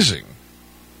amazing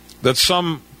that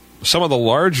some of the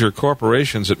larger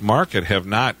corporations that market have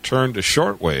not turned to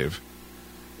shortwave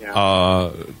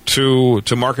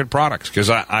to market products. Because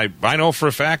I know for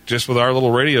a fact, just with our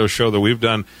little radio show that we've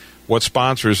done, what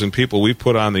sponsors and people we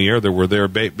put on the air that were there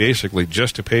basically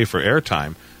just to pay for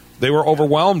airtime, they were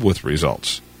overwhelmed with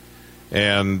results.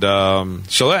 And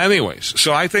so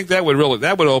I think that would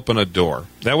open a door.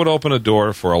 That would open a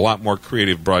door for a lot more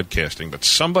creative broadcasting. But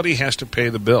somebody has to pay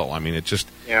the bill. I mean, it just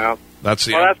that's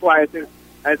why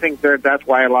I think that's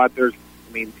why a lot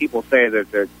people say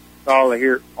that all they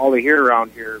hear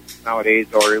around here nowadays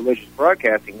are religious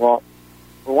broadcasting. Well,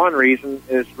 for one reason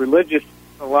is religious.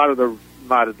 A lot of the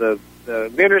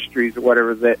ministries or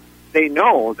whatever, that they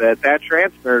know that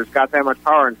transmitter's got that much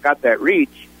power and it's got that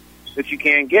reach that you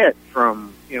can't get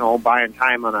from buying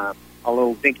time on a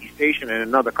little dinky station in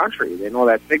another country. They know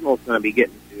that signal's going to be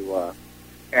getting to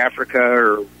Africa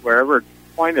or wherever it's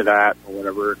pointed at or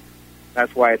whatever.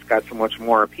 That's why it's got so much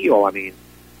more appeal. I mean,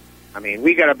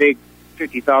 we got a big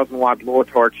 50,000 watt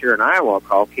blowtorch here in Iowa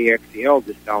called KXCL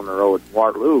just down the road in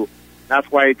Waterloo.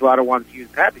 That's why a lot of ones use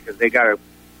that, because they got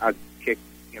a kick,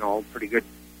 pretty good,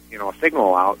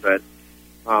 signal out. But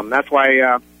that's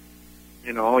why,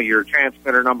 your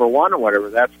transmitter number one or whatever.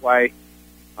 That's why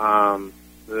I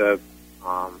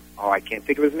can't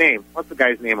think of his name. What's the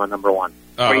guy's name on number one?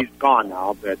 He's gone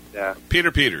now, but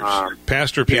Peter Peters,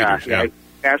 Pastor Peters, yeah.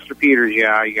 Pastor Peters,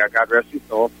 yeah, God rest his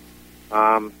soul.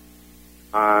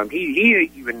 He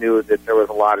even knew that there was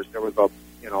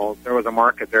a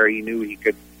market there he knew he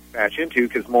could patch into,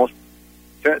 because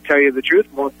to tell you the truth,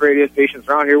 most radio stations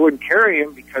around here wouldn't carry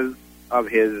him because of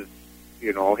his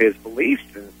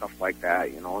beliefs and stuff like that,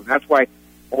 and that's why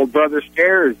old Brother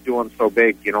Stare is doing so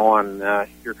big, on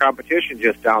your competition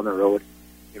just down the road.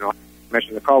 I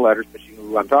mentioned the call letters, but you know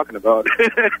who I'm talking about.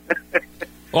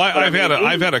 Well, I've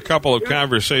had a couple of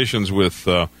conversations with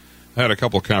Brother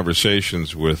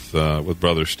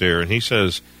Stare, and he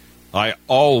says I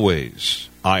always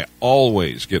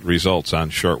get results on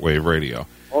shortwave radio.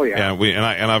 Oh yeah,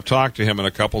 and I've talked to him, and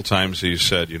a couple times he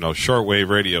said, shortwave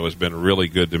radio has been really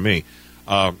good to me.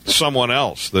 Someone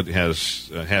else that has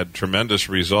had tremendous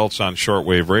results on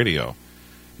shortwave radio.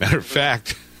 Matter of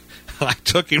fact, I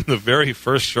took him the very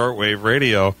first shortwave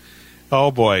radio.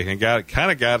 Oh boy, and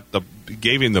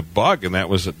gave him the bug, and that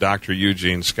was Dr.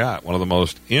 Eugene Scott, one of the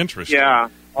most interesting. Yeah.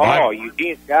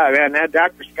 Eugene Scott, man, that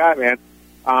Dr. Scott, man.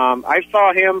 I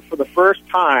saw him for the first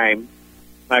time.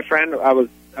 My friend, I was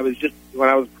just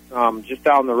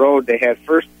down the road. They had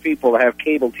first people to have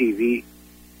cable TV,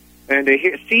 and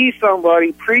to see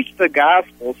somebody preach the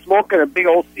gospel smoking a big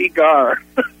old cigar.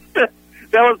 That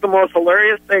was the most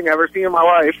hilarious thing I've ever seen in my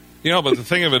life. But the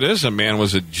thing of it is, the man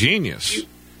was a genius.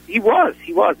 He was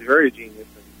very genius.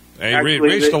 He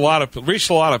reached a lot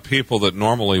of people that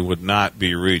normally would not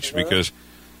be reached, because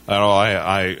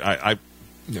I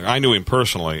knew him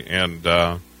personally, and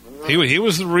he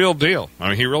was the real deal. I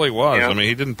mean, he really was. Yeah. I mean,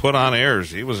 he didn't put on airs.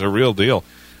 He was a real deal.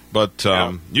 But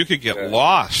you could get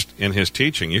lost in his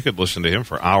teaching. You could listen to him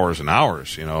for hours and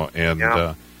hours, and him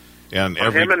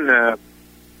and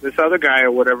this other guy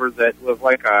or whatever that was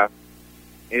like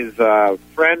his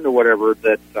friend or whatever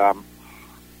that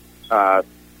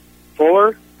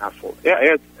Fuller. Not Fuller.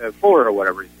 Yeah, it's Fuller or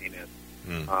whatever his name is.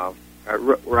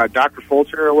 Dr.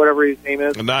 Fulcher or whatever his name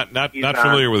is. Not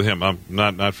familiar with him. I'm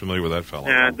not familiar with that fellow.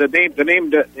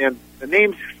 The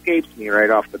name escapes me right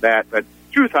off the bat, but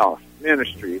Truth House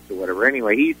Ministries or whatever.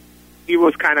 Anyway, he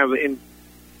was kind of in.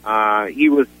 He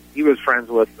was friends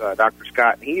with Dr.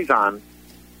 Scott, and he's on.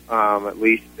 At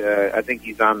least I think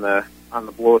he's on the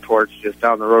blowtorch just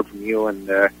down the road from you, and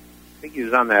I think he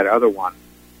was on that other one.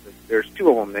 There's two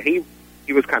of them that he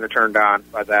was kind of turned on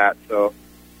by that. So,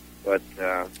 but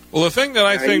well, the thing that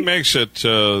I think makes it,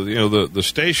 the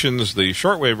stations, the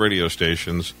shortwave radio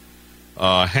stations,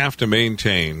 have to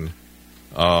maintain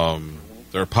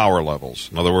their power levels.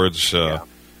 In other words,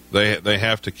 they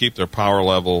have to keep their power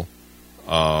level,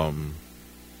 up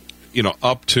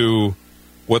to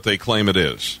what they claim it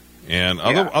is. And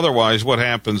otherwise, what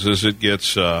happens is it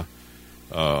gets, it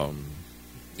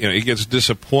gets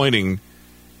disappointing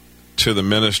to the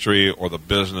ministry or the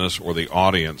business or the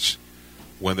audience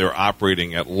when they're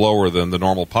operating at lower than the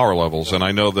normal power levels. And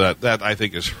I know that I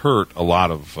think has hurt a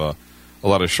lot of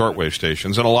shortwave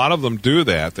stations, and a lot of them do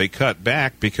that. They cut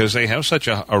back because they have such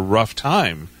a rough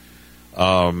time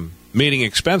meeting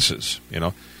expenses.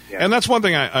 And that's one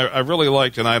thing I really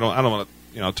liked, and I don't want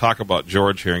to talk about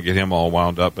George here and get him all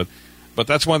wound up, but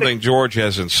that's one thing George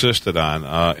has insisted on,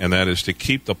 and that is to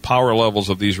keep the power levels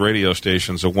of these radio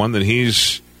stations the one that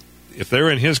if they're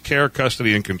in his care,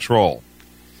 custody, and control,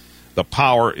 the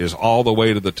power is all the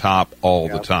way to the top all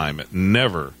the time. It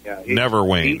never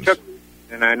wanes.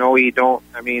 And I know I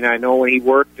know when he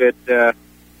worked at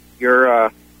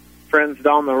your friends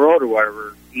down the road or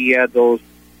whatever, he had those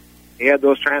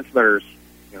transmitters,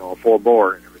 full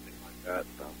bore and everything like that.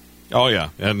 So. Oh yeah,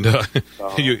 and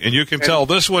you can tell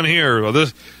this one here,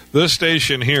 this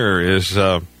station here is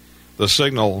the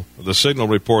signal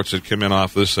reports that come in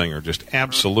off this thing are just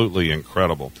absolutely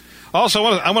incredible. Also,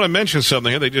 I want to mention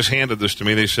something. They just handed this to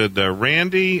me. They said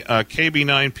Randy,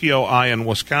 KB9POI in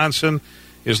Wisconsin,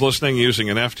 is listening using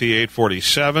an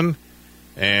FT847,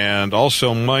 and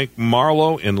also Mike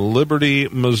Marlowe in Liberty,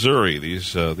 Missouri.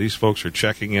 These folks are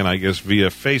checking in, I guess, via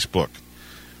Facebook.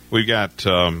 We got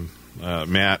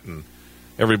Matt and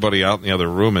everybody out in the other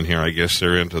room in here. I guess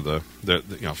they're into the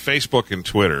Facebook and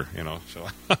Twitter. So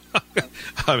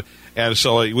and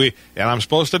I'm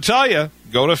supposed to tell you,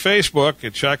 go to Facebook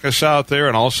and check us out there,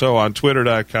 and also on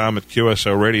Twitter.com at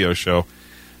QSO Radio Show.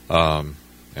 And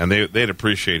they'd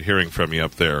appreciate hearing from you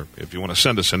up there. If you want to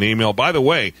send us an email. By the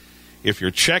way, if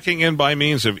you're checking in by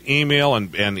means of email,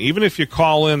 and even if you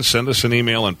call in, send us an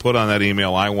email and put on that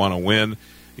email, I want to win.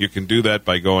 You can do that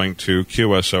by going to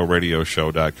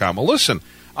QSORadioshow.com. Well, listen,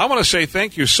 I want to say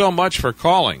thank you so much for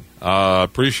calling.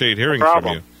 Appreciate hearing from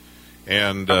you.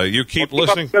 And you keep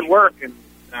listening. Keep up good work, and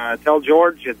tell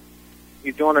George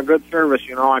he's doing a good service.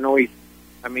 I know he's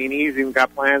even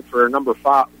got plans for number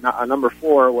 4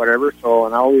 or whatever. So,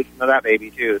 and I'll listen to that baby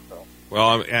too. So.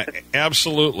 Well,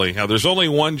 absolutely. Now, there's only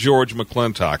one George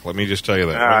McClintock. Let me just tell you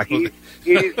that.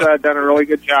 He's done a really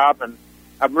good job, and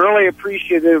I'm really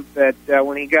appreciative that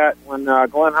when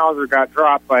Glenn Hauser got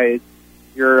dropped by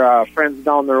your friends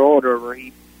down the road, or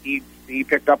he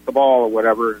picked up the ball or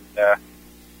whatever,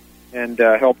 and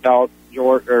helped out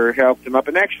George, or helped him up.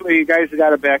 And actually, you guys have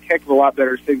got a heck of a lot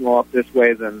better signal up this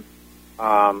way than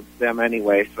them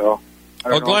anyway. So,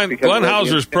 Glenn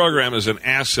Hauser's program is an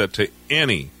asset to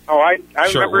any. Oh, I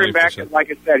remember him back.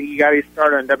 Like I said, he got his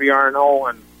start on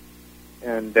WRNO,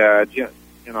 and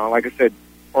like I said,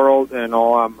 God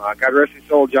rest his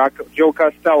soul, Joe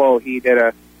Costello. He did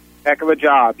a heck of a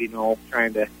job, did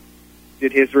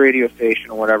his radio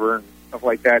station or whatever and stuff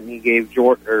like that, and he gave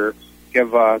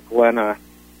Glenn a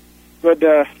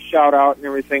good shout out and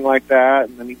everything like that,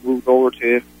 and then he moved over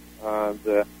to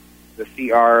the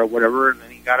CR or whatever, and then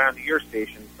he got onto your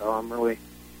station. So I'm really,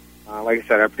 like I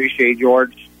said, I appreciate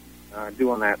George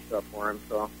doing that stuff for him.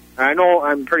 So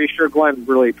I'm pretty sure Glenn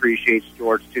really appreciates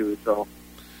George too. So.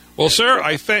 Well, sir,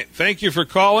 I thank you for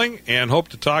calling, and hope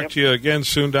to talk to you again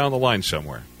soon down the line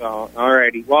somewhere. So, all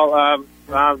righty. Well,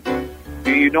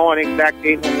 do you know an exact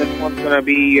date when this one's going to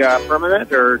be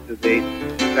permanent, or do they?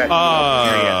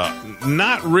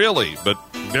 Not really, but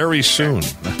very soon.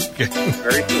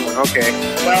 Very soon. Okay.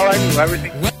 Well, I do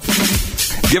everything.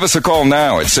 Give us a call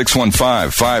now at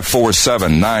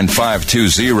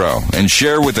 615-547-9520 and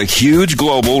share with a huge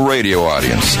global radio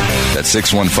audience. That's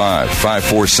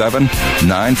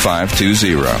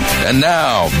 615-547-9520. And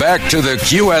now, back to the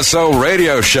QSO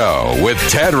Radio Show with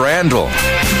Ted Randall.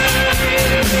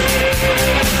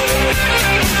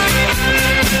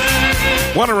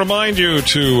 Want to remind you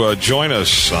to join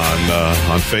us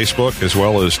on Facebook as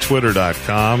well as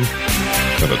Twitter.com.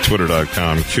 Go to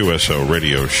Twitter.com QSO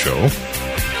Radio Show.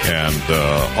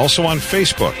 and also on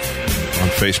Facebook. On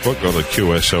Facebook, go to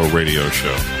QSO Radio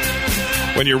Show.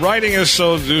 When you're writing us,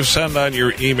 so do send on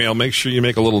your email. Make sure you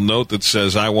make a little note that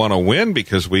says, I want to win,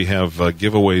 because we have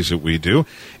giveaways that we do.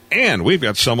 And we've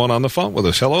got someone on the phone with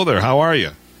us. Hello there. How are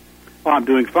you? Well, I'm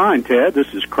doing fine, Ted.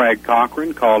 This is Craig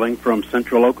Cochran calling from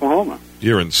Central Oklahoma.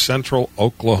 You're in Central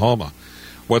Oklahoma.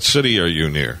 What city are you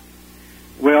near?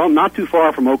 Well, not too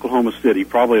far from Oklahoma City,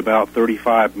 probably about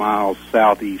 35 miles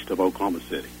southeast of Oklahoma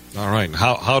City. All right. And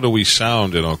how do we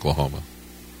sound in Oklahoma?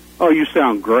 Oh, you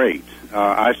sound great.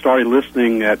 I started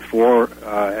listening at 4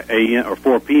 a.m. or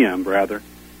 4 p.m. rather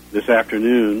this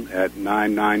afternoon at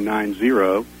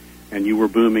 9990, and you were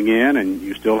booming in, and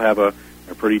you still have a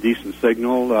pretty decent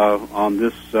signal on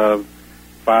this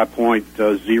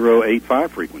 5.085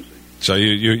 frequency. So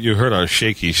you heard our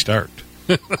shaky start.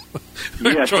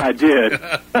 Yes, I did.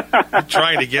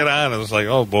 Trying to get on, and it's like,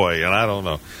 oh boy, and I don't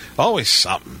know. Always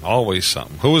something.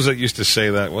 Who was it used to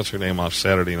say that? What's her name off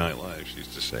Saturday Night Live? She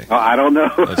used to say. Oh, I don't know.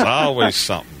 It's always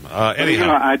something.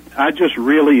 Anyhow, I just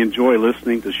really enjoy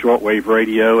listening to shortwave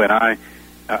radio, and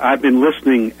I've been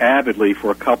listening avidly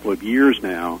for a couple of years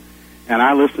now, and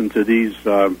I listen to these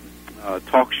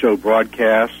talk show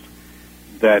broadcasts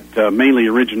that mainly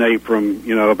originate from,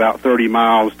 about 30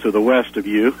 miles to the west of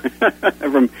you,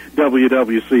 from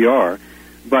WWCR.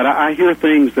 But I hear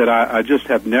things that I just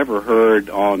have never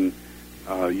heard on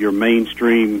your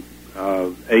mainstream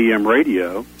AM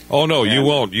radio. Oh, no, you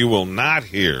won't. You will not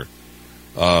hear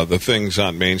the things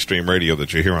on mainstream radio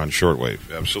that you hear on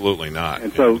shortwave. Absolutely not.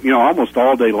 And so, almost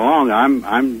all day long,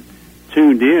 I'm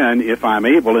tuned in if I'm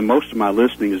able, and most of my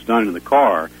listening is done in the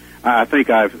car. I think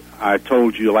I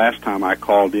told you last time I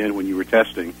called in when you were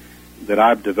testing that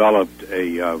I've developed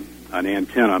an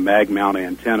antenna, a mag mount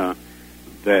antenna,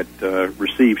 that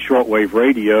receives shortwave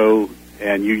radio,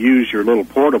 and you use your little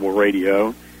portable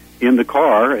radio in the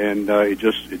car, and it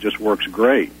just works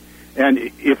great. And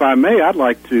if I may, I'd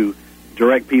like to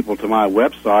direct people to my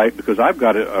website, because I've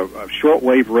got a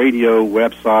shortwave radio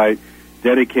website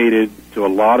dedicated to a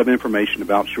lot of information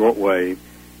about shortwave,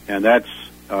 and that's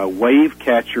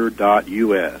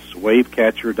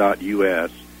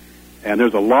wavecatcher.us, and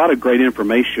there's a lot of great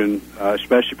information,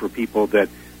 especially for people that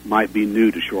might be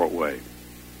new to shortwave.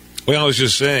 Well, I was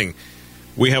just saying,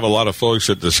 we have a lot of folks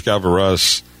that discover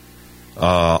us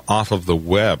off of the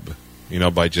web,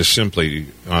 by just simply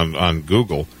on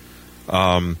Google.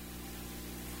 Then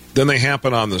they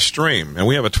happen on the stream, and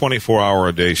we have a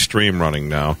 24-hour-a-day stream running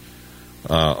now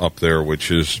up there,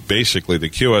 which is basically the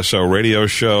QSO radio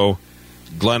show,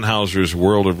 Glenn Hauser's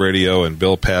World of Radio, and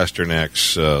Bill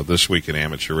Pasternak's This Week in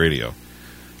Amateur Radio,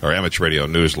 or Amateur Radio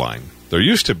Newsline. There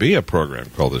used to be a program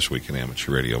called This Week in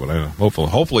Amateur Radio, but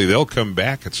hopefully they'll come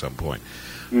back at some point.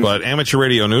 But Amateur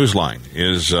Radio Newsline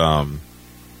is,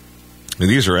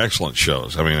 these are excellent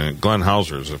shows. I mean, Glenn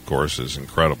Hauser's, of course, is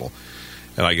incredible,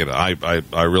 and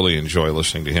I really enjoy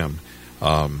listening to him.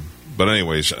 But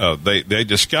anyways, they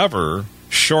discover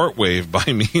shortwave by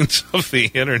means of the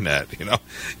internet,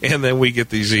 and then we get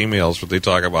these emails where they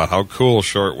talk about how cool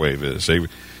shortwave is. They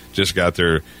just got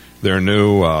their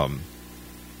new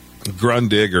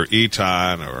Grundig or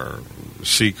Eton or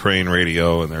Sea Crane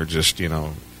radio, and they're just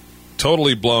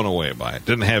totally blown away by it.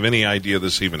 Didn't have any idea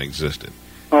this even existed.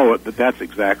 Oh, that's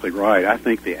exactly right. I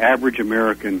think the average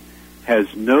American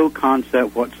has no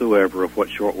concept whatsoever of what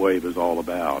shortwave is all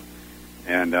about.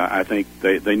 And I think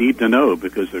they need to know,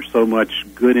 because there's so much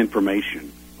good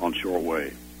information on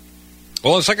shortwave.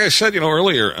 Well, it's like I said,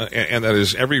 earlier, and that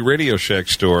is every Radio Shack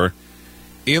store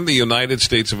in the United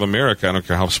States of America, I don't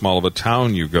care how small of a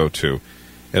town you go to,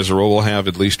 as a rule will have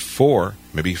at least 4,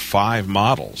 maybe 5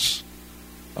 models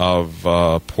of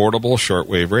portable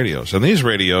shortwave radios. And these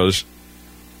radios,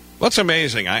 what's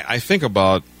amazing, I think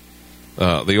about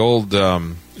the old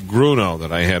Gruno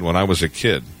that I had when I was a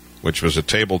kid, which was a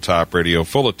tabletop radio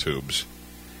full of tubes.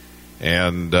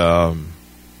 And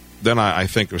then I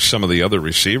think of some of the other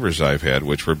receivers I've had,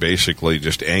 which were basically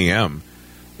just AM,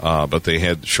 but they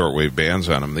had shortwave bands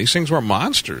on them. These things were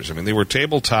monsters. I mean, they were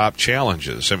tabletop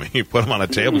challenges. I mean, you put them on a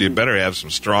table, you better have some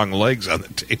strong legs on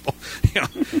the table.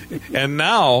 And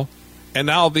now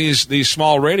these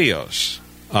small radios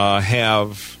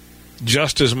have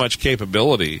just as much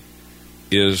capability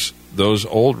as those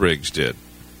old rigs did.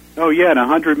 Oh, yeah, and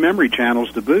 100 memory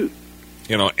channels to boot.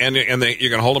 And you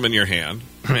can hold them in your hand.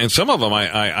 And some of them,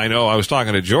 I know, I was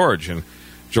talking to George, and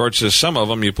George says some of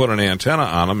them you put an antenna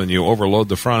on them and you overload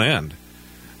the front end.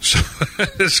 So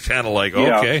it's kind of like,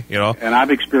 okay, And I've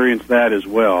experienced that as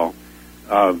well.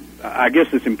 I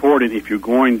guess it's important, if you're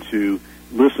going to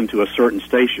listen to a certain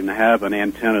station, to have an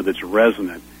antenna that's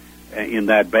resonant. in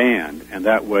that band, and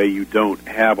that way you don't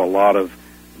have a lot of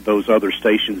those other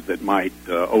stations that might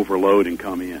overload and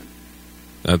come in.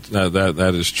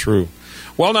 That is true.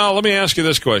 Well, now let me ask you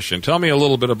this question. Tell me a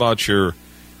little bit about your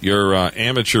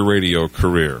amateur radio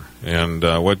career and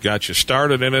what got you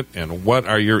started in it, and what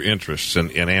are your interests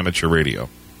in amateur radio?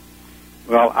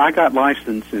 Well, I got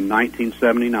licensed in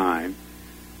 1979,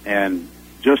 and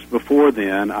just before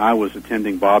then, I was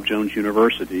attending Bob Jones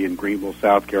University in Greenville,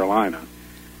 South Carolina.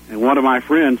 And one of my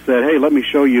friends said, "Hey, let me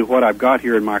show you what I've got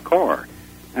here in my car."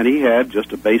 And he had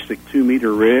just a basic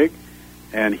 2-meter rig,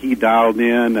 and he dialed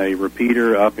in a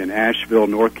repeater up in Asheville,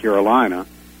 North Carolina,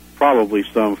 probably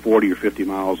some 40 or 50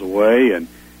 miles away, and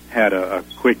had a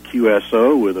quick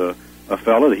QSO with a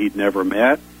fella that he'd never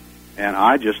met. And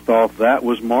I just thought that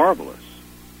was marvelous.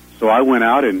 So I went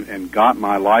out and got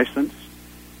my license.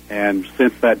 And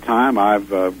since that time,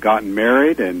 I've gotten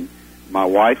married, and my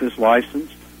wife is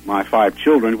licensed. My 5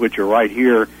 children, which are right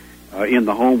here in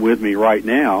the home with me right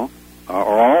now,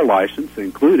 are all licensed,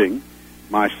 including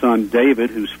my son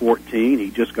David, who's 14. He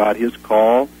just got his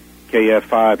call,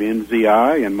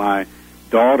 KF5NZI, and my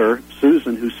daughter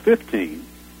Susan, who's 15,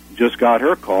 just got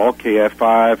her call,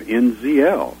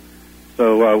 KF5NZL.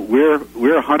 So we're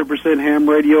 100% ham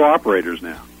radio operators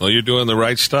now. Well, you're doing the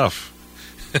right stuff.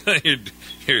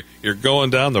 You're going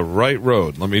down the right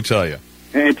road, let me tell you.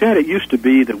 And Ted, it used to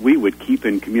be that we would keep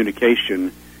in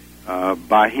communication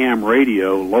by ham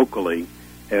radio locally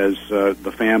as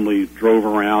the family drove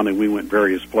around and we went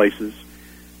various places.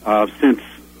 Since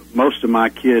most of my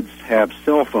kids have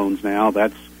cell phones now,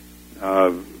 that's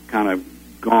kind of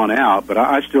gone out, but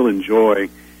I still enjoy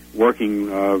working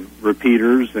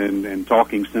repeaters and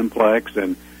talking simplex,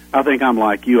 and I think I'm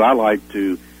like you. I like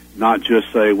to not just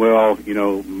say, well, you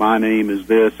know, my name is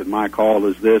this and my call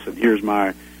is this and here's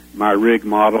my rig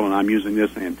model and I'm using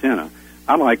this antenna.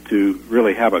 I like to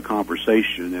really have a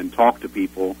conversation and talk to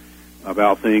people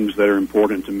about things that are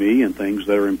important to me and things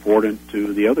that are important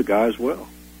to the other guy as well.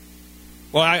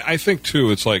 Well, I think,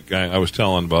 too, it's like I was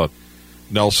telling about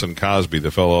Nelson Cosby,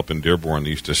 the fellow up in Dearborn,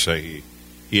 used to say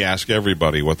he asked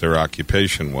everybody what their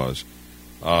occupation was.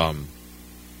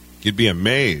 You'd be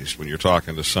amazed when you're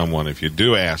talking to someone, if you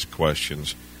do ask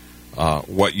questions,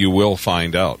 what you will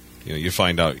find out. You know, you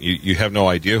find out you have no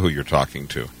idea who you're talking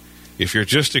to. If you're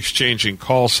just exchanging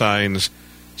call signs,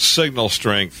 signal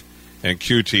strength, and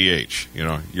QTH, you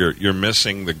know, you're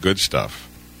missing the good stuff.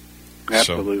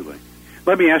 Absolutely.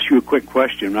 Let me ask you a quick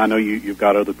question. I know you've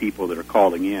got other people that are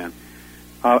calling in.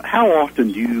 How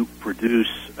often do you produce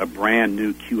a brand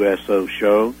new QSO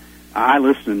show? I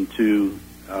listen to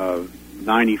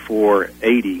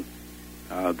 9480,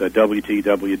 the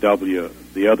WTWW,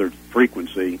 the other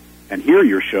frequency, and hear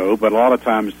your show, but a lot of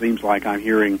times it seems like I'm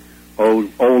hearing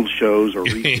old shows or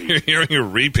repeats. You're hearing a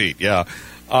repeat, yeah.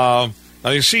 Now,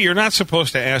 you see, you're not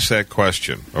supposed to ask that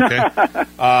question, okay?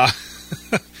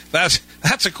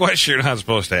 That's a question you're not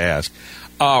supposed to ask.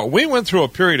 We went through a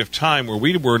period of time where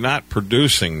we were not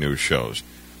producing new shows.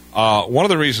 One of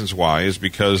the reasons why is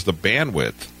because the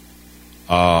bandwidth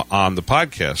on the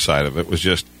podcast side of it was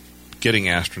just getting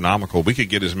astronomical. We could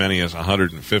get as many as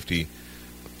 150.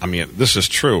 I mean, this is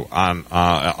true, on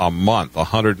a month,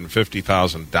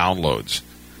 150,000 downloads.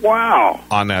 Wow.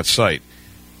 On that site.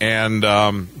 And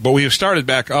but we have started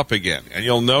back up again. And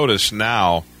you'll notice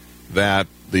now that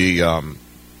the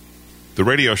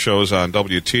radio shows on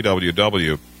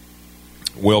WTWW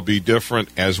will be different,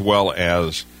 as well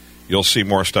as you'll see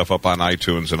more stuff up on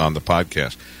iTunes and on the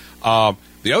podcast.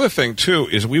 The other thing, too,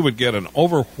 is we would get an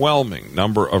overwhelming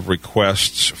number of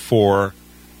requests for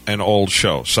an old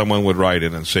show. Someone would write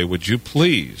in and say, would you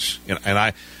please?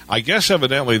 And I guess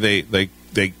evidently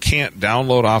they can't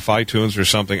download off iTunes or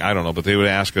something. I don't know, but they would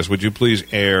ask us, would you please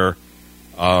air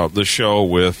the show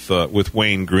with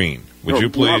Wayne Green? Would you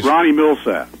please? Ronnie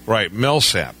Millsap. Right,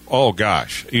 Millsap. Oh,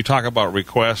 gosh. You talk about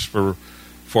requests for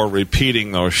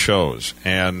repeating those shows.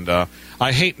 And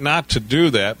I hate not to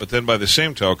do that, but then by the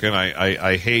same token,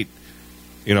 I hate,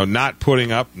 not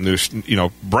putting up new,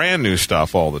 brand new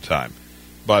stuff all the time.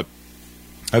 But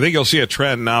I think you'll see a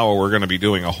trend now where we're going to be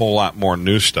doing a whole lot more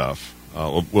new stuff.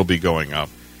 Will be going up.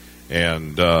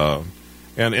 And to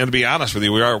be honest with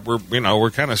you,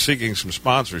 we're kind of seeking some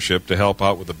sponsorship to help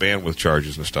out with the bandwidth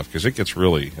charges and stuff, because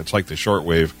it's like the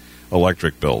shortwave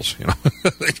electric bills,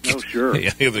 Oh, sure.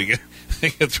 Yeah, they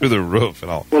get through the roof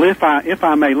and all. Well, if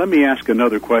I may, let me ask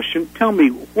another question. Tell me,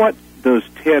 what does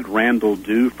Ted Randall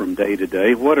do from day to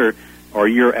day? What are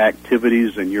your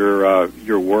activities and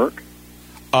your work?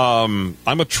 I'm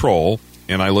a troll,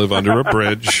 and I live under a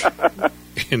bridge.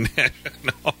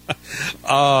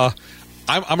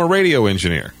 I'm a radio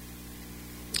engineer.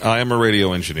 I am a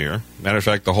radio engineer. Matter of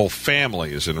fact, the whole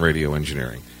family is in radio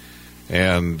engineering.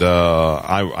 And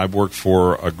I've worked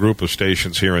for a group of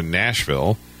stations here in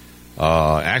Nashville.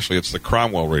 Actually, it's the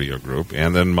Cromwell Radio Group.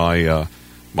 And then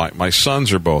my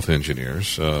sons are both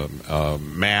engineers.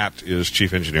 Matt is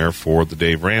chief engineer for the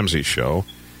Dave Ramsey Show.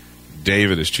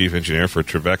 David is chief engineer for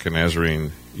Trevecca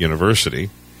Nazarene University.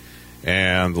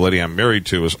 And the lady I'm married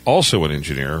to is also an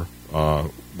engineer,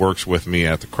 works with me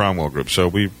at the Cromwell Group. So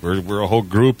we're a whole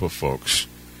group of folks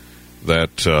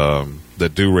that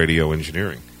do radio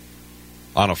engineering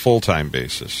on a full-time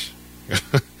basis.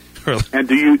 And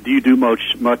do you do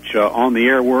much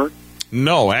on-the-air work?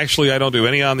 No, actually, I don't do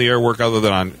any on-the-air work other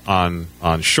than on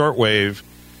shortwave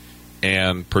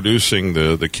and producing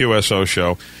the QSO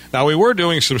show. Now, we were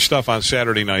doing some stuff on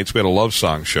Saturday nights. We had a love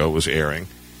song show was airing,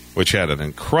 which had an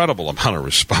incredible amount of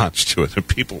response to it, and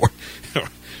people were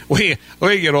we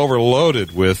get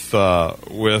overloaded with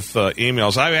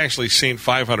emails. I've actually seen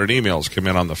 500 emails come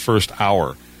in on the first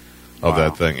hour of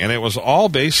that thing, and it was all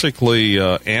basically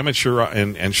amateur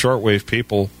and shortwave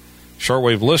people,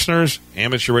 shortwave listeners,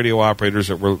 amateur radio operators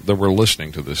that were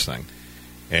listening to this thing,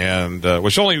 and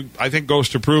which only I think goes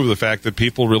to prove the fact that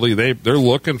people really they're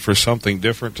looking for something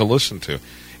different to listen to.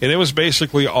 And it was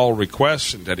basically all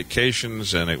requests and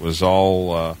dedications, and it was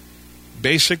all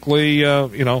basically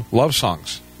love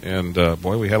songs. And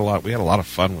boy, we had a lot of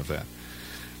fun with that.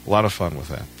 A lot of fun with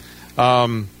that.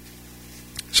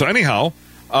 So anyhow,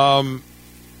 in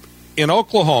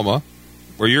Oklahoma,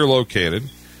 where you're located,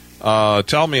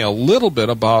 tell me a little bit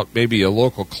about maybe a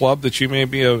local club that you may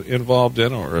be involved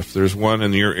in, or if there's one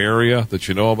in your area that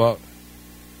you know about.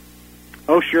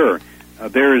 Oh, sure.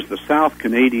 There is the South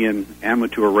Canadian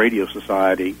Amateur Radio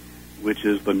Society, which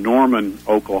is the Norman,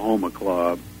 Oklahoma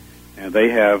club, and they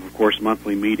have, of course,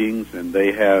 monthly meetings, and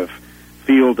they have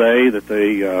field day that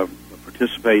they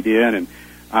participate in. And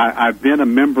I've been a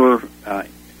member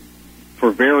for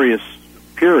various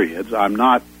periods. I'm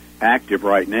not active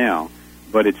right now,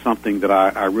 but it's something that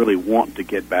I really want to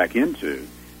get back into.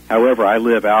 However, I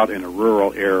live out in a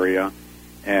rural area,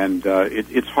 and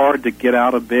it's hard to get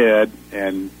out of bed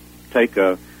and take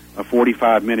a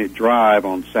 45-minute drive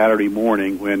on Saturday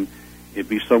morning when it'd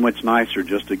be so much nicer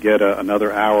just to get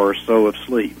another hour or so of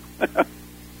sleep.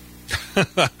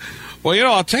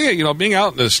 Well, I'll tell you, being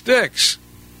out in the sticks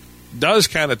does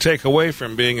kind of take away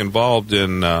from being involved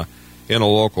in a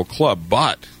local club,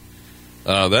 but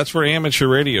that's where amateur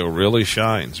radio really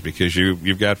shines, because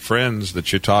you've got friends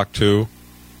that you talk to.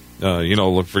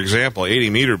 Look, for example, 80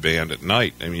 Meter Band at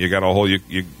night. I mean, you got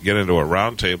you get into a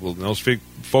round table, and those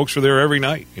folks are there every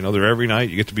night. They're every night.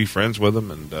 You get to be friends with them,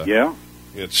 and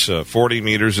it's 40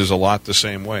 meters is a lot the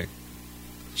same way.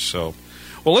 So,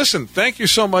 well, listen, thank you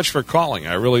so much for calling.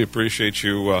 I really appreciate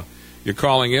you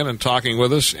calling in and talking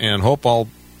with us, and hope I'll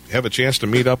have a chance to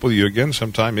meet up with you again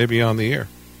sometime, maybe on the air.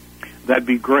 That'd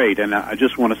be great. And I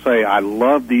just want to say I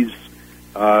love these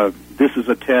This Is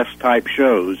a Test type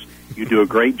shows. You do a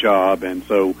great job, and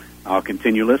so I'll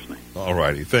continue listening. All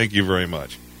righty. Thank you very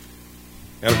much.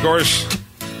 And, of course,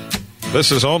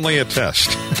 this is only a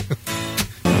test.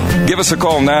 Give us a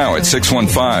call now at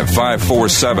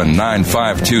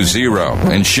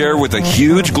 615-547-9520 and share with a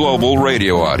huge global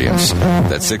radio audience.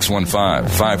 That's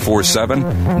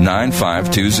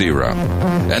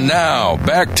 615-547-9520. And now,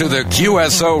 back to the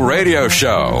QSO Radio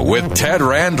Show with Ted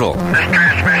Randall. This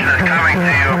transmission is coming to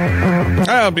you.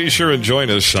 Be sure and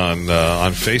join us on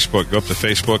Facebook. Go up to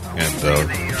Facebook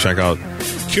and check out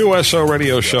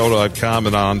QSORadioshow.com,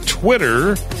 and on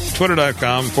Twitter,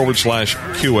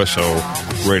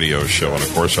 twitter.com/QSO Radio Show. And,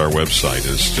 of course, our website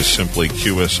is just simply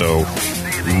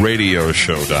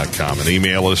QSORadioshow.com. An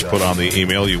email is put on the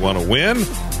email you want to win.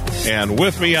 And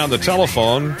with me on the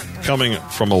telephone, coming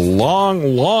from a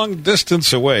long, long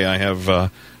distance away, I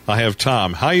have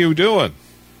Tom. How you doing?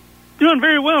 Doing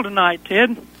very well tonight,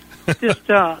 Ted. Just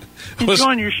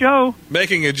enjoying your show.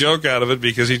 Making a joke out of it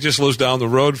because he just lives down the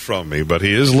road from me, but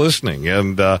he is listening,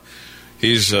 and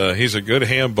he's a good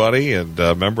ham buddy and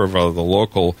a member of the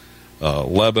local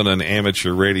Lebanon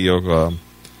Amateur Radio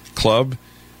Club.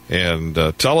 And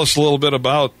tell us a little bit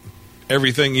about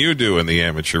everything you do in the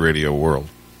amateur radio world.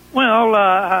 Well,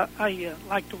 I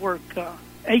like to work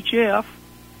HF,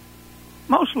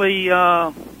 mostly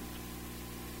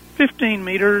 15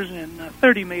 meters and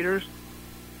 30 meters.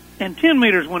 And 10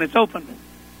 meters when it's open.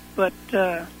 But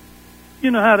you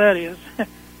know how that is.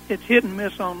 It's hit and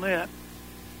miss on that.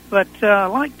 But I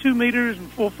like 2 meters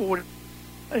and 440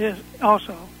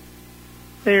 also.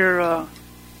 They're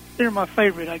my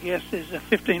favorite, I guess, is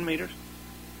 15 meters.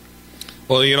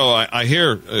 Well, I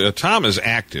hear Tom is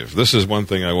active. This is one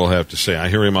thing I will have to say. I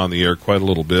hear him on the air quite a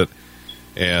little bit.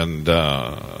 and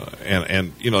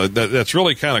you know that's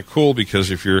really kind of cool,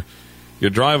 because if you're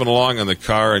driving along in the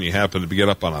car and you happen to get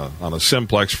up on a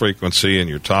simplex frequency and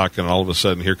you're talking, and all of a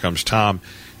sudden here comes Tom.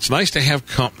 It's nice to have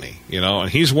company, you know, and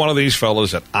he's one of these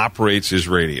fellows that operates his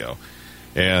radio.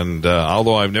 And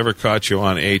although I've never caught you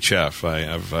on HF,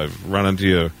 I've run into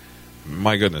you,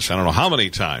 my goodness, I don't know how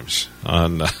many times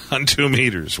on 2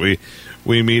 meters. We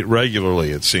meet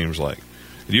regularly, it seems like.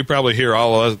 You probably hear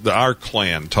all of our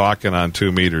clan talking on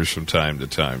 2 meters from time to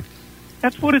time.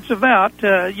 That's what it's about,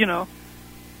 you know,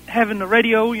 having the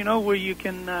radio, you know, where you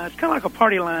can, it's kind of like a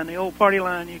party line, the old party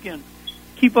line. You can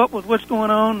keep up with what's going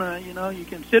on, you know, you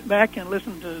can sit back and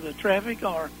listen to the traffic,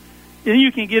 or then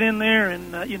you can get in there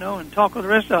and, you know, and talk with the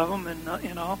rest of them and,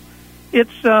 you know.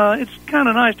 It's kind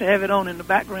of nice to have it on in the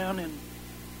background and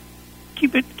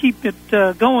keep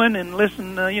it going and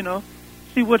listen, you know,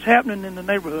 see what's happening in the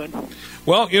neighborhood.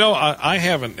 Well, you know, I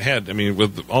haven't had, I mean,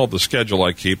 with all the schedule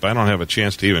I keep, I don't have a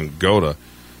chance to even go to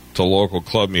local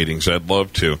club meetings. I'd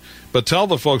love to. But tell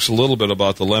the folks a little bit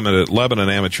about the Lebanon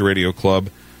Amateur Radio Club,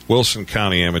 Wilson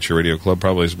County Amateur Radio Club,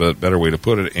 probably is a better way to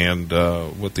put it, and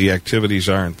what the activities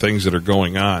are and things that are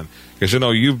going on. Because, you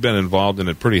know, you've been involved in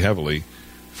it pretty heavily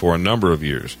for a number of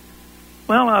years.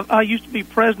 Well, I used to be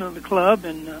president of the club,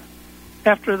 and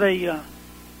after they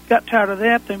got tired of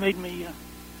that, they made me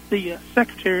the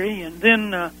secretary, and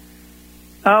then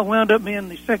I wound up being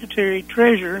the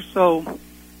secretary-treasurer, so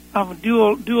I'm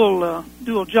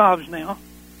dual jobs now.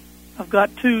 I've got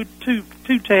two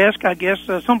tasks, I guess.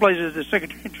 Some places the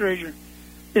secretary-treasurer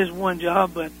is one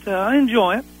job, but I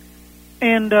enjoy it.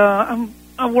 And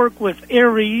I work with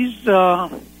ARES,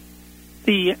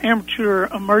 the Amateur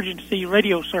Emergency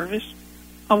Radio Service.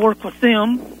 I work with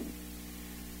them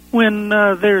when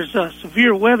there's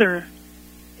severe weather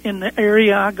in the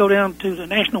area. I go down to the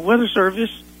National Weather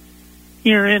Service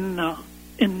here in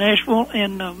Nashville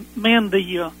and man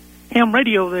the ham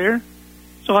radio there,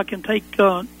 so I can take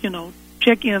you know,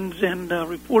 check-ins and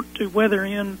report to weather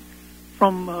in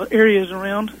from areas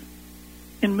around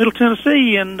in Middle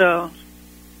Tennessee, and I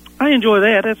enjoy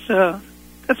that.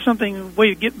 That's something, a way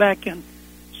to get back and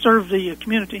serve the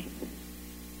community.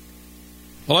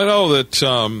 Well, I know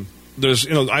that there's,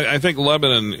 you know, I think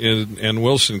Lebanon and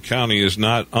Wilson County is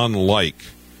not unlike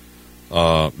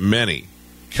many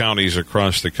counties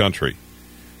across the country.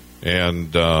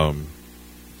 And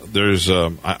there's,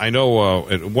 I know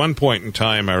at one point in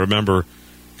time, I remember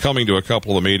coming to a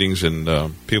couple of meetings,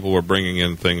 and people were bringing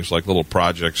in things like little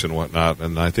projects and whatnot.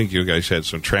 And I think you guys had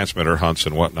some transmitter hunts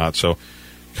and whatnot. So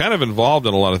kind of involved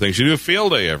in a lot of things. You do a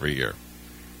field day every year.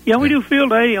 Yeah, we do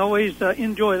field day. Always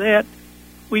enjoy that.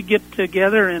 We get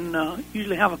together and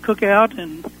usually have a cookout,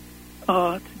 and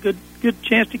it's a good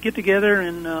chance to get together.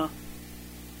 And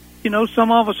you know,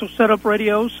 some of us will set up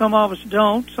radios, some of us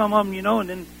don't. Some of them, you know, and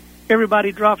then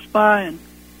everybody drops by, and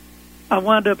I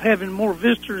wind up having more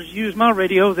visitors use my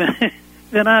radio than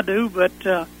I do. But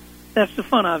that's the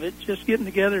fun of it, just getting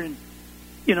together and,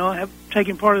 you know,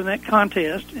 taking part in that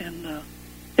contest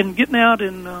and getting out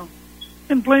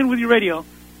and playing with your radio.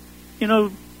 You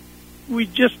know, we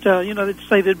just, you know, they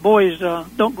say that boys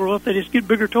don't grow up, they just get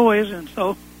bigger toys, and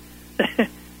so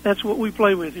that's what we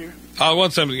play with here.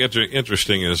 One something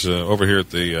interesting is over here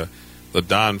at the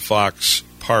Don Fox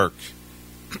Park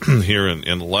here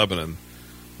in Lebanon.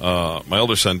 My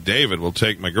older son David will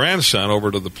take my grandson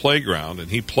over to the playground, and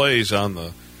he plays on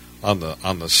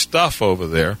the stuff over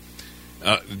there.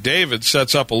 David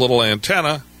sets up a little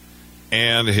antenna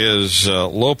and his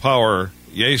low power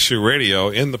Yaesu radio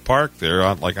in the park there,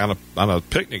 on a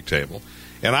picnic table,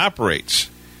 and operates.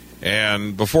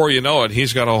 And before you know it,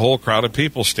 he's got a whole crowd of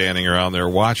people standing around there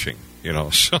watching. You know,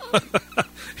 so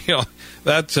you know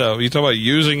that you talk about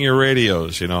using your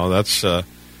radios. You know, that's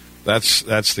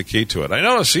the key to it. I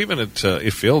notice even at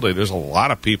Field Day, there's a lot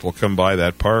of people come by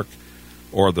that park,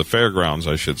 or the fairgrounds,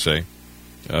 I should say,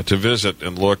 to visit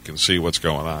and look and see what's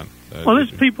going on. Well,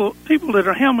 there's people that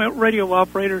are ham radio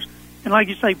operators, and like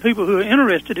you say, people who are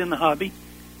interested in the hobby.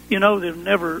 You know, they've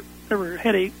never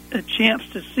had a chance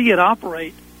to see it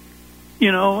operate.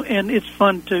 You know, and it's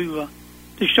fun to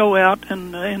show out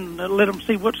and let them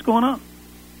see what's going on.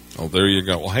 Oh, there you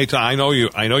go. Well, hey, Tom, I know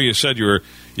you said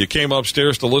you came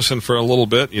upstairs to listen for a little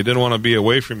bit. You didn't want to be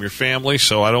away from your family,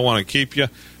 so I don't want to keep you.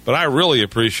 But I really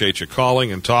appreciate you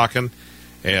calling and talking,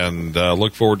 and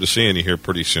look forward to seeing you here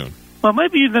pretty soon. Well,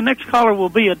 maybe the next caller will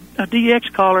be a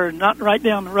DX caller and not right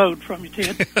down the road from you,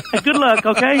 Ted. Good luck,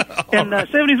 okay? And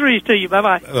 73s to you.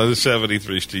 Bye-bye. The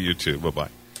 73s to you, too. Bye-bye.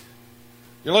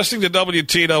 You're listening to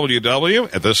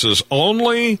WTWW, and this is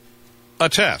only a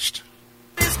test.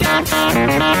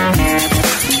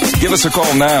 Give us a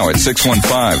call now at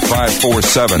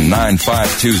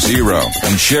 615-547-9520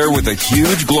 and share with a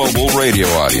huge global radio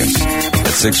audience at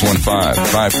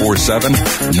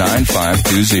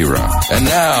 615-547-9520. And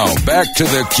now, back to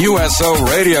the QSO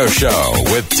Radio Show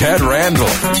with Ted Randall.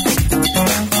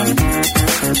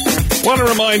 Want to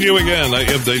remind you again,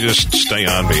 if they just stay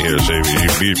on me here, so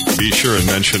be sure and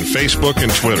mention Facebook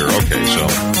and Twitter. Okay, so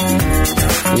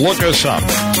look us up.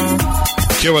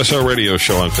 QSO Radio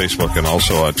Show on Facebook and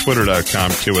also at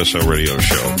twitter.com QSO Radio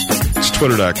Show. It's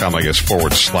twitter.com, I guess, /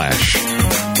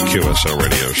 QSO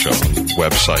Radio Show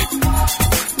website.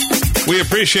 We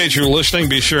appreciate you listening.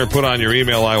 Be sure and put on your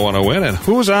email, I want to win. And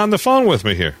who's on the phone with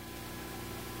me here?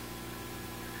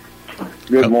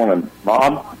 Good morning,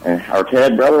 Bob and our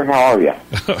Ted, brother. How are you?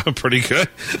 Pretty good.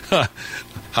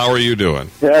 How are you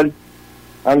doing? Ted,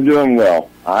 I'm doing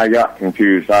well. I got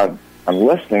confused. I'm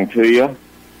listening to you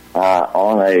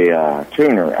on a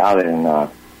tuner out in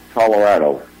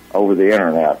Colorado over the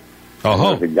internet.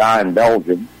 There's a guy in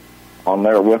Belgium on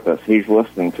there with us. He's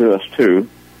listening to us, too.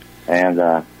 And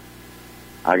I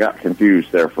got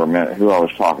confused there for a minute who I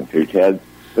was talking to, Ted.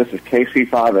 This is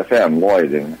KC5FM,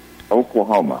 Lloyd in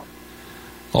Oklahoma.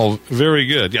 Oh, very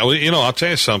good. Yeah, well, I'll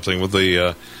tell you something with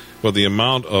the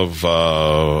amount of,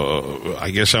 I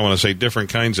guess I want to say different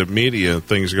kinds of media and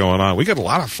things going on. We got a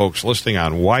lot of folks listening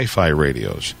on Wi-Fi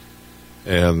radios,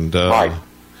 and right.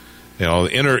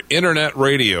 Internet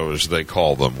radios they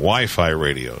call them, Wi-Fi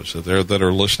radios. That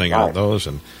are listening on those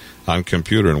and on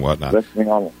computer and whatnot. Listening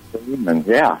on the stream, and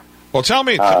yeah. Well, tell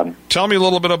me a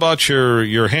little bit about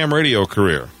your ham radio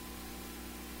career.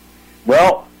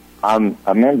 Well, I'm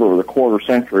a member of the Quarter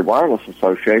Century Wireless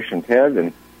Association, Ted,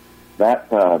 and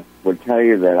that would tell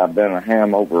you that I've been a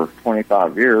ham over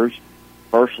 25 years.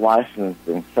 First licensed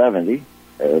in 70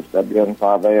 as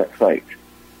WN5AXH.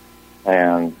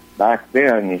 And back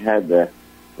then, you had to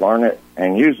learn it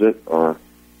and use it or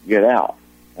get out.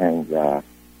 And so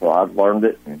I've learned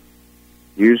it and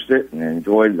used it and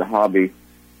enjoyed the hobby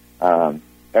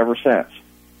ever since.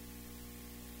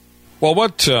 Well,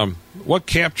 what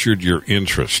captured your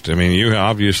interest? I mean, you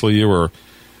were,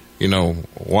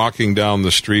 walking down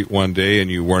the street one day and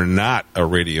you were not a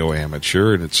radio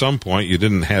amateur, and at some point you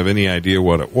didn't have any idea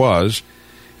what it was,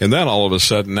 and then all of a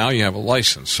sudden now you have a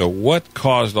license. So what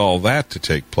caused all that to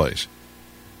take place?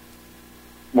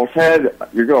 Well, Ted,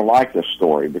 you're going to like this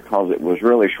story because it was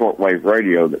really shortwave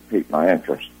radio that piqued my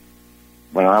interest.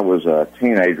 When I was a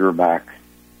teenager back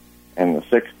in the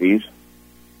 60s,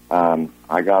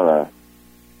 I got a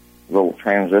little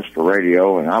transistor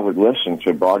radio, and I would listen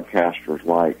to broadcasters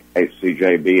like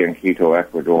HCJB in Quito,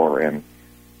 Ecuador, and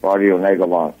Radio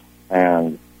Negalant,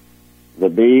 and the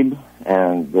Beeb,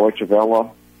 and Deutsche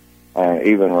Welle, and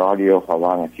even Radio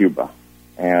Havana, Cuba.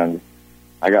 And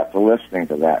I got to listening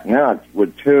to that. And then I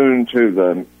would tune to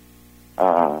the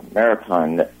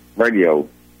maritime radio,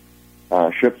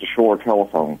 ship-to-shore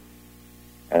telephone,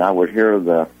 and I would hear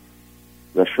the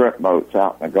shrimp boats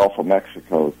out in the Gulf of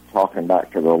Mexico talking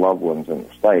back to their loved ones in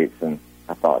the States, and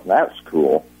I thought, that's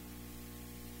cool.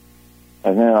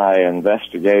 And then I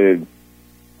investigated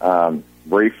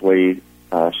briefly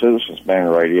Citizens Band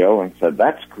Radio and said,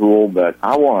 that's cool, but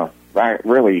I want to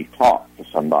really talk to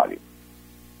somebody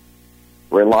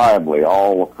reliably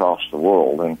all across the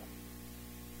world, and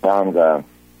found, I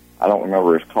don't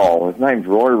remember his call. His name's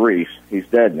Roy Reese. He's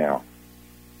dead now.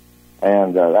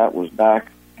 And that was back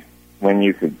when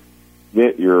you could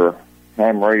get your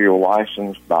ham radio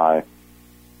license by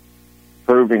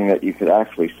proving that you could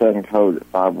actually send code at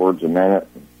 5 words a minute,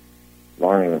 and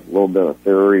learning a little bit of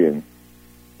theory. And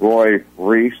Roy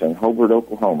Reese in Hobart,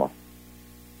 Oklahoma,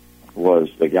 was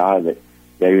the guy that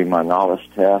gave me my novice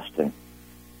test, and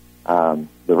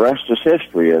the rest is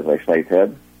history, as they say,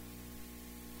 Ted.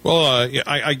 Well,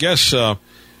 I guess I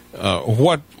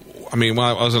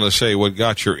was going to say what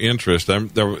got your interest.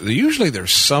 Usually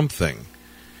there's something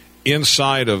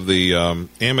inside of the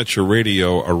amateur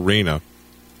radio arena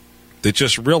that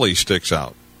just really sticks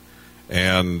out.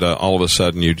 And all of a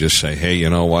sudden you just say, hey, you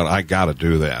know what, I got to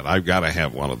do that. I've got to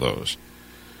have one of those.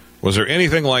 Was there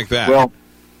anything like that? Well,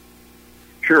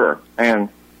 sure. And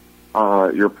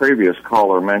your previous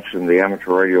caller mentioned the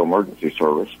Amateur Radio Emergency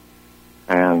Service,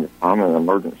 and I'm an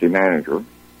emergency manager.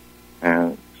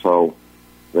 And so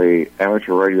the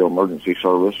Amateur Radio Emergency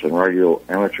Service and Radio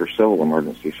Amateur Civil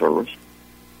Emergency Service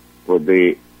would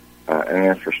be an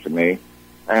interest to me.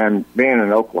 And being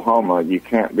in Oklahoma, you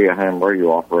can't be a ham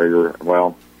radio operator.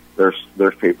 Well,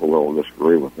 there's people that will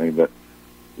disagree with me, but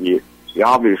you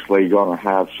obviously going to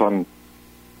have some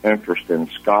interest in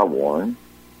Skywarn,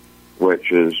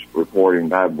 which is reporting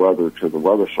bad weather to the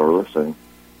Weather Service. And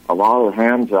a lot of the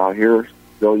hams out here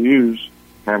still use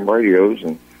ham radios,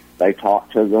 and they talk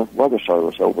to the weather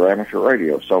service over amateur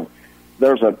radio. So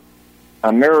there's a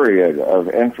myriad of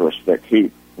interests that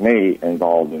keep me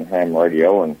involved in ham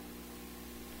radio, and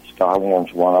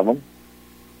Skywarn's one of them.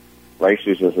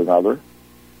 Races is another.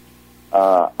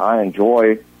 I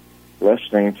enjoy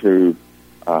listening to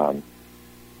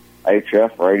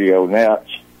HF radio nets.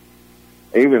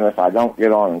 Even if I don't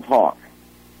get on and talk,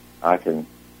 I can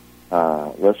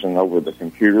listen over the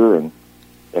computer, and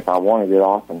if I want to get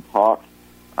off and talk,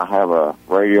 I have a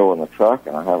radio in the truck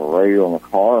and I have a radio in the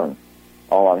car, and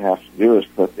all I'd have to do is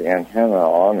put the antenna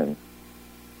on, and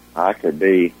I could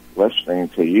be listening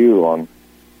to you on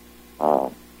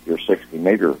your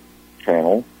 60-meter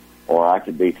channel, or I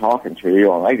could be talking to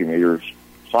you on 80 meters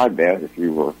sideband if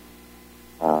you were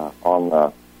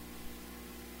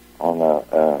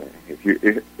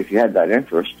if you had that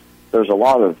interest. There's a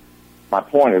lot of, my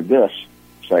point of this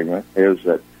segment is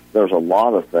that there's a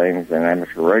lot of things in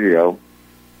amateur radio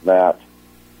that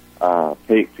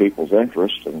pique people's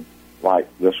interest, and like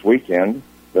this weekend,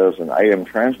 there's an AM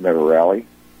transmitter rally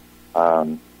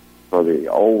for the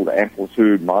old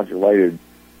amplitude modulated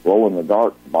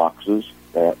glow-in-the-dark boxes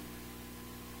that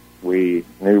we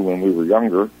knew when we were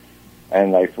younger,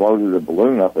 and they floated a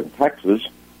balloon up in Texas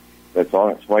that's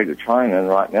on its way to China, and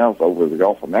right now it's over the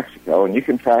Gulf of Mexico, and you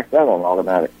can track that on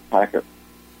automatic packet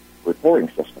reporting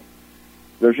system.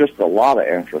 There's just a lot of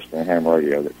interest in ham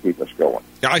radio that keep us going.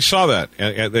 Yeah, I saw that.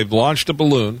 And they've launched a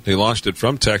balloon. They launched it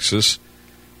from Texas,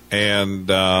 and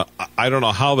I don't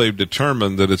know how they've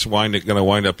determined that it's going to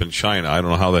wind up in China. I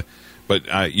don't know how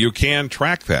but you can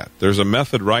track that. There's a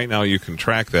method right now you can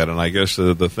track that, and I guess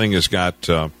the thing has got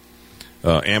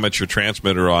amateur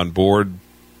transmitter on board.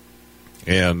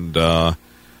 And do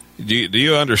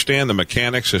you understand the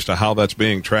mechanics as to how that's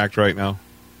being tracked right now?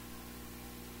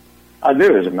 I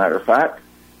do, as a matter of fact.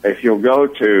 If you'll go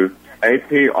to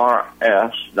aprs.fi,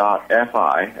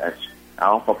 that's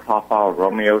Alpha Papa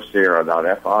Romeo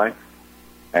Sierra.fi,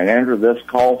 and enter this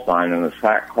call sign in the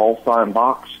track call sign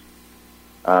box.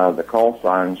 The call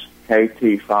sign's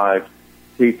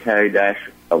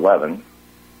KT5TK-11.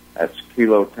 That's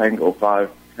Kilo Tango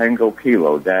 5 Tango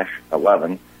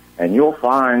Kilo-11. And you'll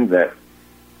find that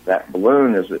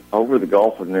balloon is over the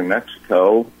Gulf of New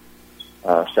Mexico,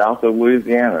 south of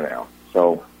Louisiana now.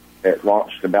 So it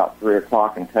launched about 3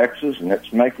 o'clock in Texas, and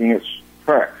it's making its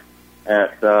trek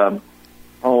at, how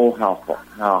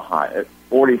high? At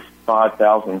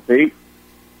 45,000 feet,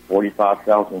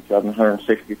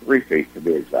 45,763 feet to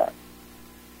be exact.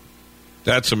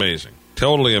 That's amazing.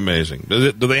 Totally amazing.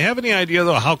 Do they have any idea,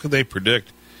 though, how could they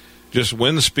predict just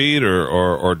wind speed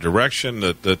or direction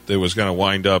that it was going to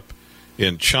wind up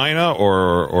in China?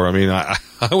 Or I mean, I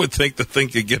would think the thing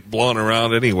could get blown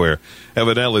around anywhere.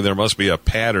 Evidently, there must be a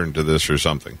pattern to this or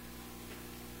something.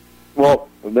 Well,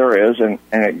 there is, and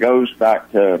it goes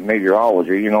back to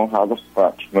meteorology. You know how the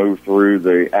fronts move through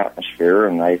the atmosphere,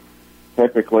 and they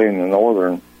typically in the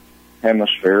northern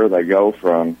hemisphere, they go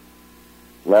from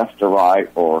left to right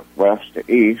or west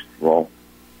to east. Well,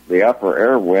 the upper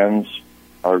air winds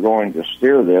are going to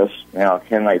steer this. Now,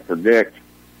 can they predict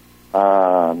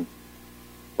right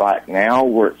now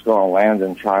where it's going to land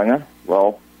in China?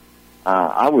 Well,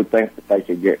 I would think that they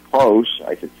could get close.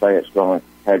 I could say it's going to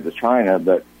head to China,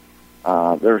 but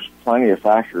there's plenty of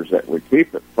factors that would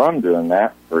keep it from doing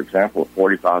that. For example, at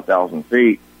 45,000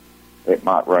 feet, it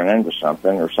might run into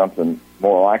something, or something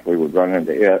more likely would run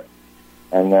into it.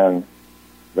 And then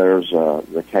there's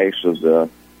the case of the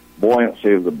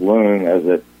buoyancy of the balloon. As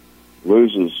it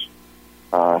loses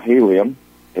helium,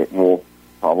 it will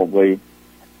probably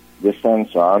descend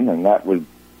some, and that would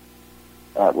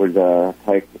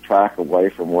take the track away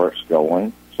from where it's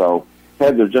going. So,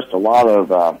 Ted, there's just a lot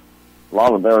of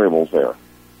variables there.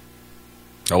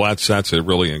 Oh, that's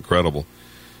really incredible.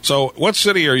 So, what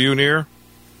city are you near?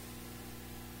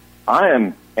 I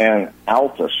am in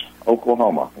Altus,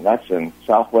 Oklahoma, and that's in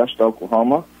southwest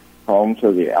Oklahoma, home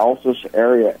to the Altus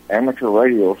Area Amateur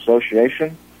Radio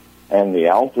Association and the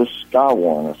Altus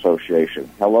Skywarn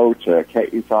Association. Hello to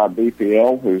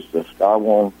KE5BPL, who's the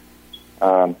Skywarn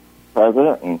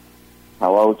president, and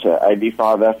hello to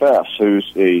AB5FS,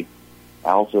 who's the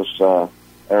Altus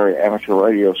Area Amateur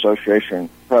Radio Association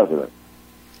president.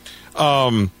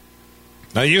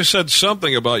 Now, you said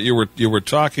something about you were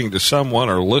talking to someone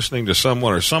or listening to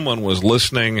someone, or someone was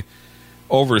listening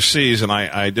overseas, and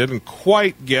I didn't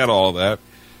quite get all that.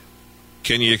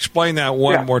 Can you explain that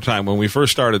one more time when we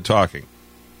first started talking?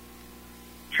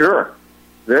 Sure.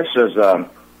 This is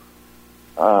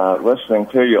listening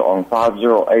to you on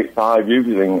 5085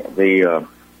 using the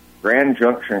Grand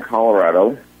Junction,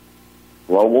 Colorado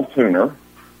Global Tuner,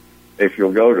 if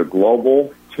you'll go to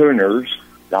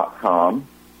globaltuners.com,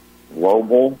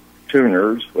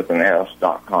 globaltuners with an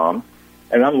S.com,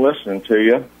 and I'm listening to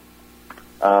you,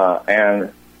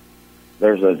 and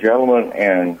there's a gentleman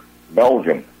in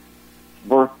Belgium.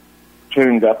 We're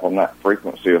tuned up on that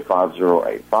frequency of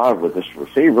 5085 with this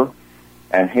receiver,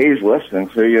 and he's listening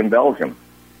to you in Belgium.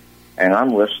 And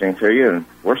I'm listening to you, and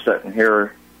we're sitting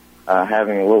here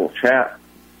having a little chat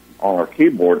on our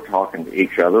keyboard, talking to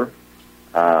each other.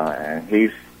 And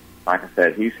he's, like I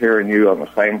said, he's hearing you on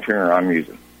the same tuner I'm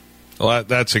using. Well,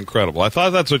 that's incredible. I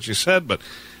thought that's what you said, but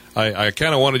I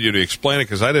kind of wanted you to explain it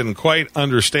because I didn't quite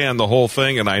understand the whole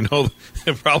thing, and I know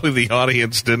probably the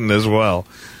audience didn't as well.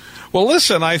 Well,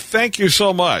 listen, I thank you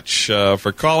so much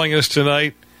for calling us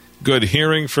tonight. Good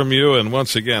hearing from you, and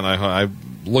once again, I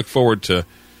look forward to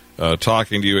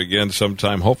talking to you again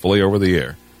sometime, hopefully over the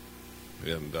air.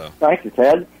 And thank you,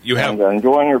 Ted. And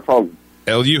enjoying your program.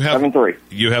 You have 7-3.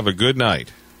 You have a good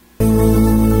night.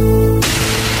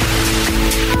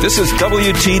 This is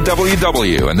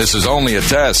WTWW, and this is only a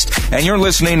test, and you're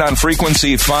listening on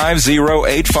frequency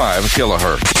 5085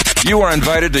 kilohertz. You are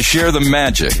invited to share the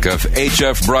magic of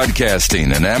HF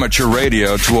broadcasting and amateur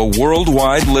radio to a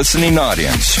worldwide listening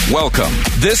audience. Welcome.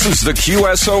 This is the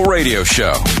QSO Radio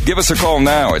Show. Give us a call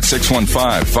now at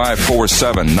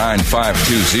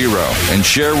 615-547-9520 and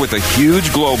share with a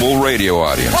huge global radio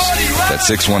audience. That's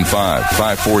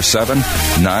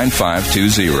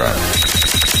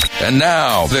 615-547-9520. And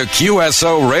now, the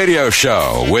QSO Radio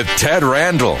Show with Ted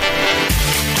Randall.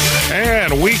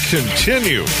 And we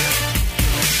continue.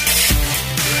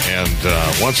 And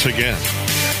once again,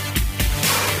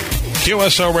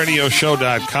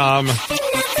 QSORadioshow.com.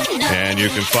 And you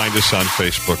can find us on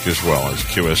Facebook as well as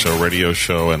QSO Radio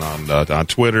Show, and on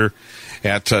Twitter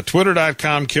at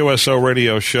twitter.com QSO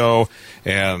Radio Show.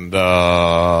 And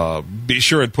be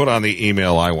sure and put on the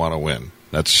email, I want to win.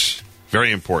 That's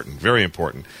very important, very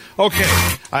important. Okay,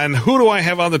 and who do I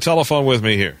have on the telephone with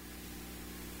me here?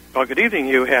 Well, good evening.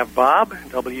 You have Bob,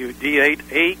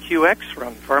 WD8AQX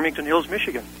from Farmington Hills,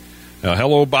 Michigan.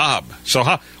 Hello, Bob. So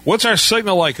what's our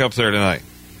signal like up there tonight?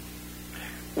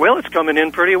 Well, it's coming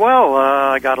in pretty well.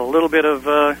 I got a little bit of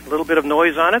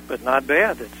noise on it, but not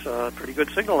bad. It's a pretty good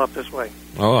signal up this way.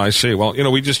 Oh, I see. Well,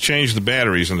 we just changed the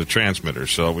batteries in the transmitter,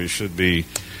 so we should be...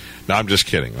 No, I'm just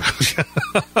kidding.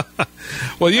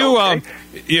 Well, I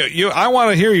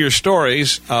want to hear your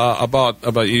stories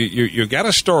about you. You got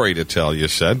a story to tell, you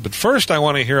said, but first I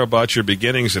want to hear about your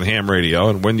beginnings in ham radio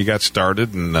and when you got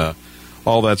started and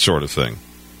all that sort of thing.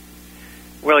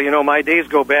 Well, my days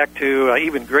go back to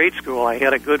even grade school. I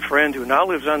had a good friend who now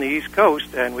lives on the East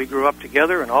Coast, and we grew up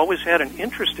together and always had an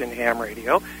interest in ham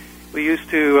radio. We used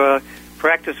to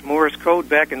practice Morse code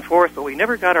back and forth, but we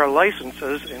never got our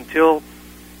licenses until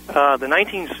the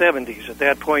 1970s. At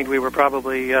that point, we were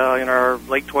probably in our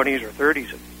late 20s or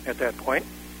 30s at that point.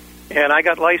 And I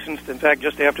got licensed, in fact,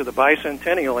 just after the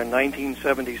bicentennial in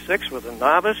 1976 with a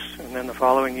novice, and then the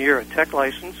following year a tech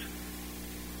license.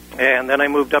 And then I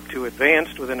moved up to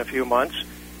advanced within a few months.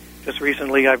 Just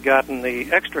recently I've gotten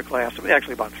the extra class,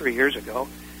 actually about 3 years ago.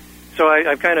 So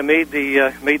I've kind of made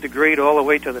the grade all the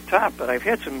way to the top, but I've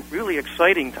had some really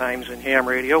exciting times in ham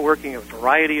radio, working a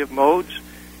variety of modes.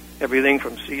 Everything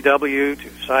from CW to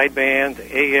sideband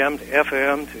to AM to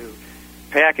FM to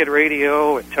packet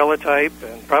radio and teletype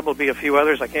and probably a few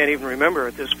others I can't even remember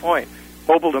at this point.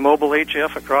 Mobile to mobile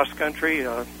HF across the country,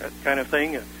 that kind of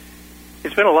thing.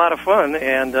 It's been a lot of fun,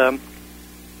 and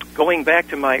going back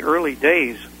to my early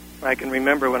days, I can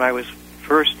remember when I was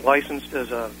first licensed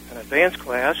as an advanced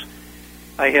class,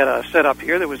 I had a setup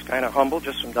here that was kind of humble,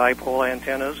 just some dipole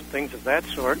antennas and things of that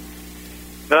sort.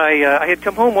 But I had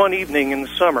come home one evening in the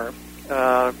summer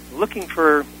looking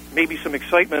for maybe some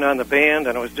excitement on the band,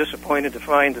 and I was disappointed to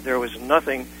find that there was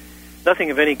nothing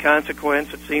of any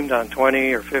consequence, it seemed, on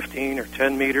 20 or 15 or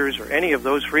 10 meters or any of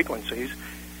those frequencies.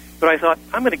 But I thought,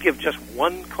 I'm going to give just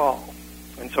one call.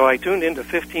 And so I tuned into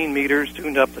 15 meters,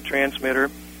 tuned up the transmitter.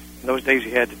 In those days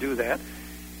you had to do that.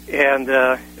 And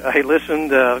I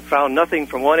listened, found nothing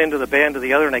from one end of the band to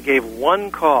the other, and I gave one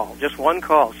call, just one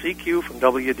call, CQ from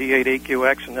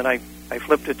WD8AQX, and then I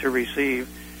flipped it to receive.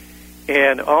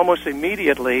 And almost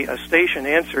immediately, a station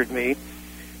answered me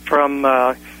from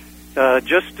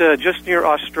just near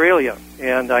Australia.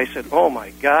 And I said, oh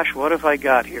my gosh, what have I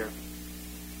got here?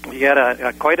 He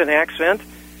had quite an accent,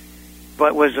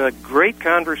 but was a great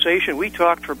conversation. We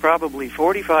talked for probably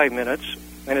 45 minutes,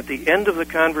 and at the end of the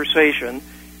conversation,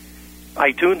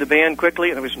 I tuned the band quickly,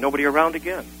 and there was nobody around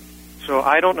again. So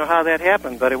I don't know how that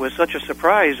happened, but it was such a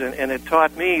surprise, and it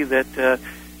taught me that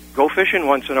go fishing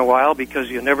once in a while because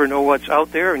you never know what's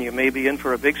out there and you may be in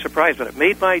for a big surprise. But it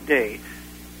made my day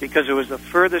because it was the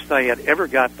furthest I had ever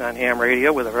gotten on ham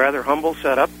radio with a rather humble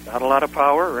setup, not a lot of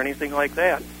power or anything like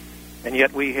that. And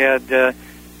yet we had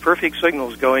perfect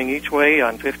signals going each way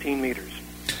on 15 meters.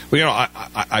 Well,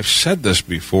 I've said this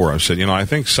before. I've said, I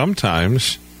think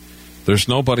sometimes there's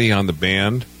nobody on the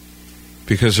band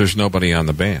because there's nobody on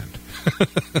the band.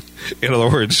 In other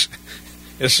words,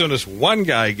 as soon as one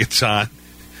guy gets on,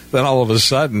 then all of a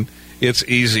sudden it's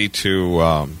easy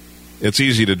to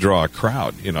draw a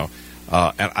crowd. And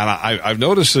I've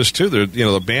noticed this too.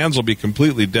 The bands will be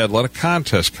completely dead. Let a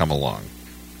contest come along,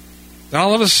 and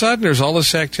all of a sudden there's all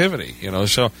this activity.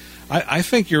 So I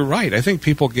think you're right. I think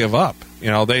people give up.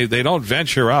 They don't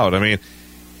venture out. I mean,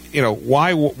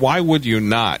 why would you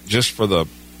not just for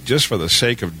the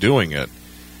sake of doing it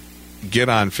get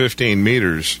on 15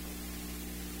 meters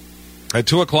at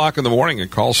 2:00 in the morning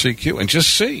and call CQ and just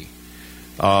see?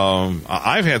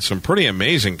 I've had some pretty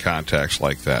amazing contacts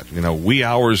like that. Wee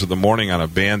hours of the morning on a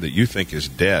band that you think is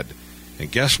dead, and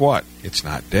guess what? It's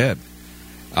not dead.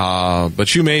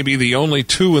 But you may be the only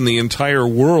two in the entire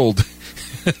world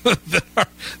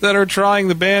that are trying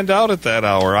the band out at that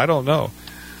hour. I don't know.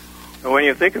 When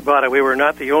you think about it, we were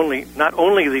not only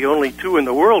the only two in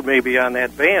the world maybe on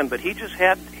that band, but he just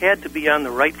had to be on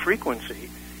the right frequency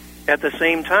at the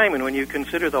same time. And when you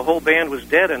consider the whole band was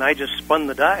dead and I just spun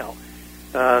the dial,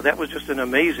 that was just an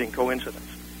amazing coincidence.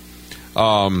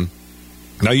 Now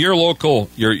your local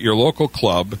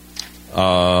club,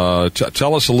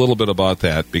 tell us a little bit about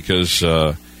that, because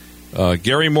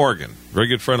Gary Morgan, very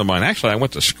good friend of mine. Actually, I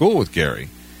went to school with Gary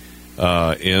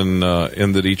in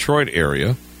the Detroit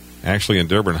area, actually in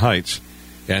Dearborn Heights,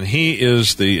 and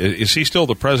is he still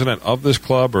the president of this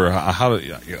club, or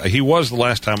he was the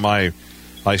last time I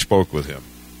spoke with him?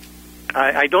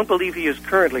 I don't believe he is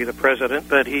currently the president,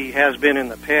 but he has been in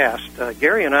the past.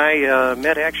 Gary and I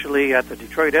met actually at the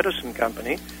Detroit Edison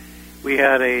Company. We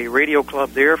had a radio club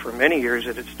there for many years.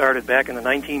 It had started back in the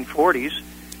 1940s.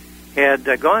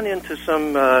 Had gone into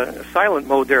some silent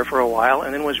mode there for a while,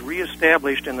 and then was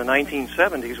reestablished in the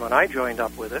 1970s when I joined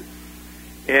up with it.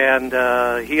 And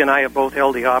he and I have both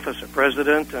held the office of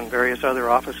president and various other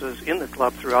offices in the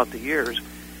club throughout the years.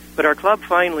 But our club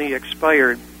finally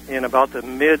expired in about the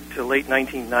mid to late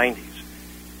 1990s.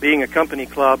 Being a company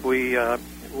club, we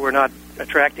were not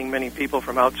attracting many people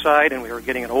from outside, and we were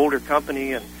getting an older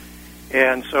company,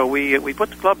 and so we put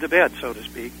the club to bed, so to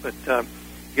speak. But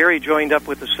Gary joined up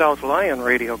with the South Lyon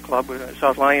Radio Club.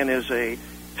 South Lyon is a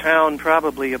town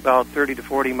probably about 30 to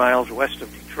 40 miles west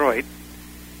of Detroit,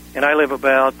 and I live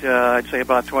about, I'd say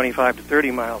about 25 to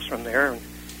 30 miles from there. And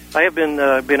I have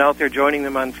been out there joining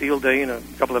them on field day and a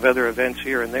couple of other events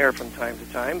here and there from time to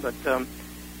time, but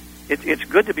it's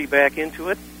good to be back into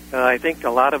it. I think a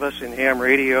lot of us in ham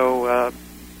radio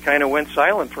kind of went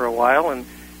silent for a while and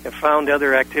have found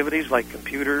other activities like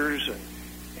computers,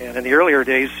 and in the earlier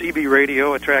days, CB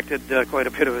radio attracted quite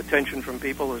a bit of attention from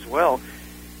people as well.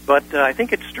 But I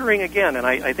think it's stirring again, and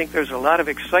I think there's a lot of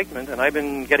excitement, and I've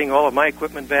been getting all of my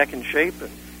equipment back in shape and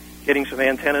getting some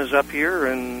antennas up here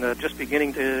and just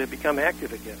beginning to become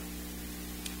active again.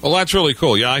 Well, that's really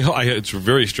cool. Yeah, it's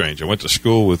very strange. I went to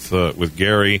school with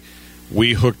Gary.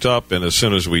 We hooked up, and as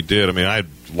soon as we did, I mean, I'd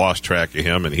lost track of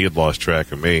him, and he had lost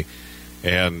track of me.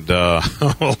 And all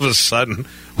of a sudden,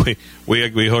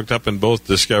 we hooked up and both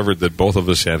discovered that both of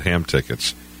us had ham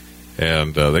tickets.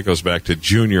 And that goes back to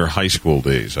junior high school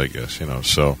days, I guess,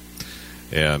 so.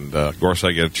 And, of course,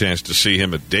 I get a chance to see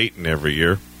him at Dayton every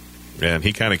year. And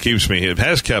he kind of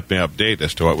has kept me updated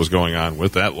as to what was going on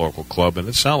with that local club. And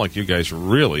it sounded like you guys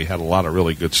really had a lot of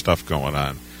really good stuff going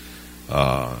on,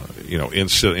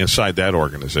 inside that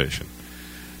organization.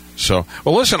 So,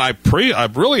 well, listen, I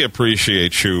really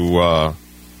appreciate you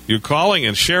calling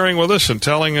and sharing with us and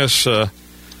telling us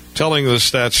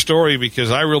that story,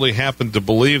 because I really happen to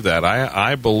believe that.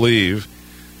 I believe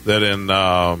that in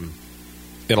a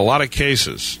lot of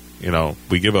cases,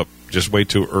 we give up just way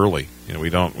too early. We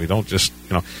don't just,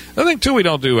 the thing too we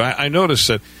don't do, I notice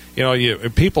that,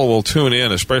 people will tune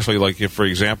in, especially like for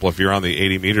example, if you're on the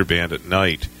 80 meter band at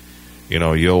night,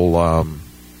 you'll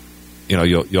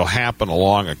happen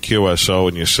along a QSO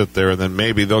and you sit there, and then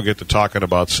maybe they'll get to talking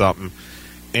about something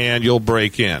and you'll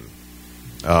break in.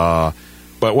 But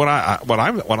what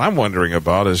I'm wondering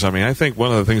about is, I think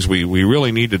one of the things we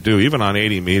really need to do, even on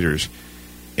 80 meters,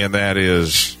 and that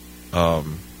is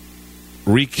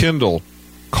rekindle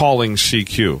calling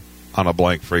CQ on a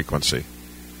blank frequency.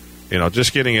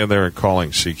 Just getting in there and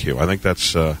calling CQ. I think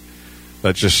that's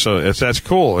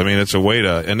cool. It's a way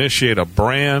to initiate a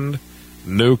brand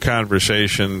new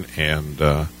conversation, and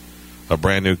a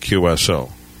brand new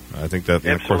QSO. I think that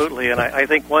absolutely, and I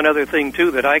think one other thing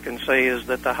too that I can say is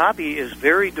that the hobby is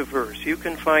very diverse. You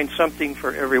can find something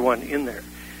for everyone in there.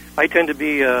 I tend to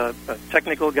be a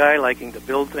technical guy, liking to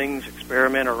build things,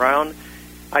 experiment around.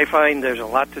 I find there's a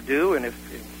lot to do, and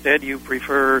if instead you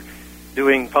prefer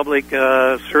doing public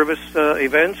service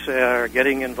events, or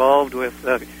getting involved with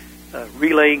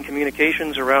relaying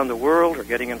communications around the world, or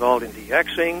getting involved in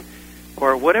DXing,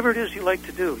 or whatever it is you like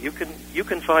to do, you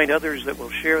can find others that will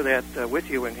share that with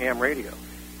you in ham radio,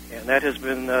 and that has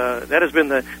been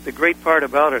the great part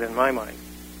about it in my mind.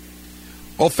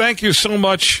 Well, thank you so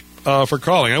much for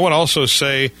calling. I want to also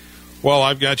say, well,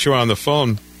 I've got you on the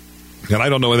phone, and I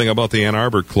don't know anything about the Ann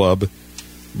Arbor Club,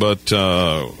 but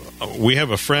we have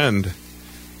a friend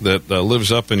that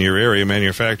lives up in your area. Matter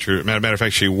of fact,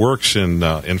 she works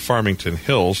in Farmington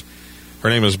Hills. Her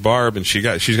name is Barb, and she's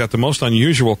got the most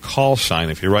unusual call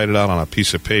sign. If you write it out on a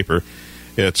piece of paper,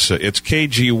 it's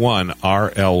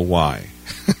KG1RLY.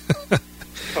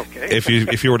 Okay.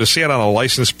 If you were to see it on a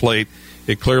license plate,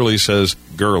 it clearly says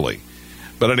girly.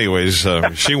 But anyways,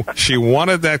 she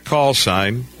wanted that call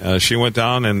sign. She went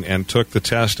down and took the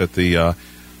test at the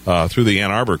through the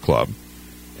Ann Arbor Club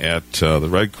at the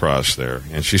Red Cross there,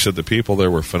 and she said the people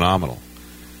there were phenomenal.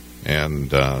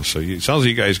 And so it sounds like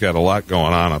you guys got a lot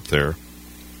going on up there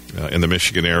in the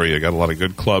Michigan area. Got a lot of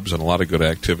good clubs and a lot of good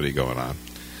activity going on.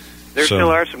 There still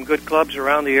are some good clubs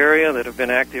around the area that have been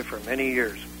active for many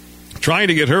years. Trying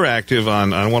to get her active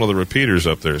on one of the repeaters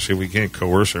up there. See if we can't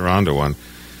coerce her onto one.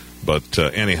 But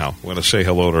anyhow, I want to say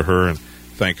hello to her and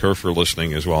thank her for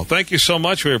listening as well. Thank you so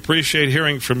much. We appreciate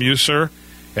hearing from you, sir.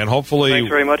 And hopefully... Thanks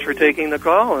very much for taking the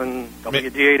call, and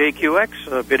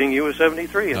WD8AQX bidding you a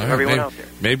 73 and everyone out there.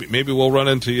 Maybe we'll run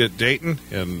into you at Dayton,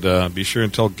 and be sure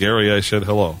and tell Gary I said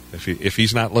hello, if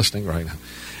he's not listening right now.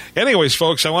 Anyways,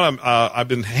 folks, I've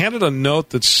been handed a note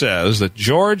that says that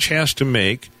George has to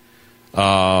make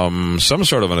some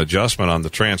sort of an adjustment on the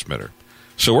transmitter.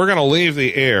 So we're going to leave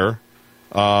the air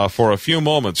for a few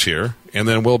moments here, and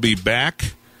then we'll be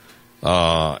back.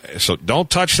 So don't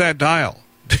touch that dial.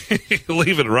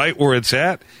 Leave it right where it's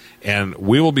at, and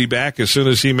we will be back as soon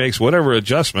as he makes whatever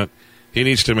adjustment he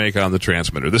needs to make on the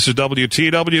transmitter. This is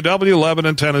WTWW,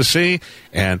 Lebanon, Tennessee,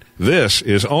 and this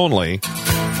is only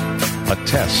a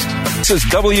test. This is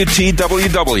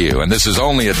WTWW, and this is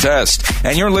only a test,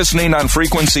 and you're listening on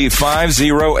frequency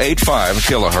 5085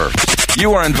 kilohertz.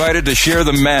 You are invited to share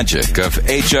the magic of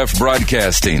HF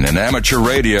broadcasting and amateur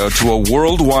radio to a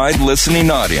worldwide listening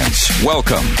audience.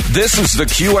 Welcome. This is the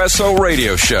QSO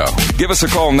Radio Show. Give us a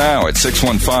call now at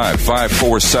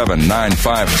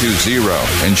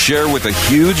 615-547-9520 and share with a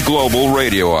huge global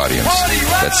radio audience.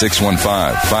 That's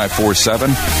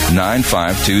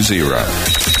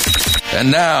 615-547-9520. And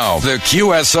now, the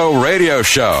QSO Radio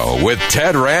Show with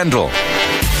Ted Randall.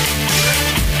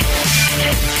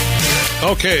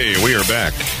 Okay, we are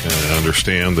back. I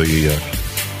understand the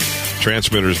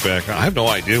transmitter's back. I have no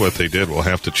idea what they did. We'll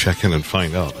have to check in and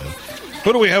find out.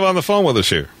 Who do we have on the phone with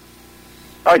us here?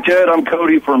 Hi, Ted. I'm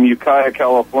Cody from Ukiah,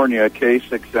 California,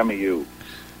 K6MEU.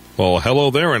 Well,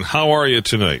 hello there, and how are you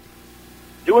tonight?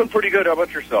 Doing pretty good. How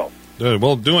about yourself? Good.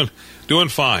 Well, doing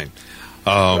fine.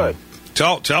 Good.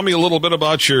 Tell me a little bit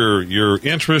about your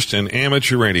interest in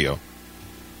amateur radio.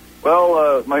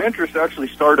 Well, my interest actually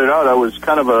started out, I was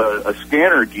kind of a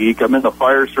scanner geek. I'm in the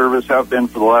fire service, have been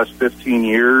for the last 15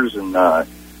 years, and I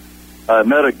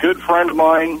met a good friend of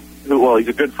mine, he's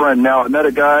a good friend now. I met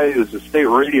a guy who's a state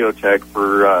radio tech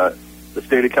for the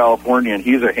state of California, and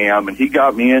he's a ham, and he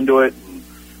got me into it. And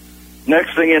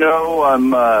next thing you know,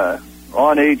 I'm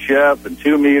on HF and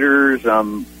 2 meters.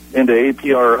 I'm into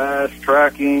APRS,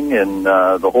 tracking, and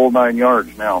the whole 9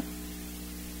 yards now.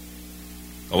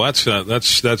 Oh,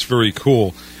 that's very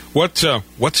cool. What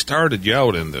started you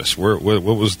out in this? What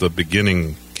was the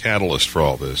beginning catalyst for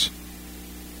all this?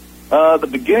 The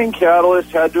beginning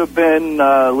catalyst had to have been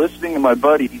listening to my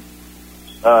buddy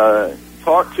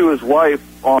talk to his wife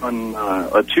on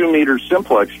a 2 meter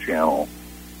simplex channel,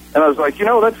 and I was like,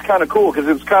 that's kind of cool because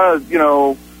it's kind of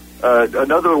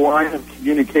another line of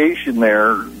communication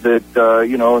there that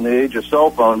in the age of cell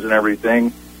phones and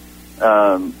everything,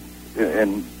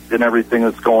 and everything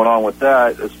that's going on with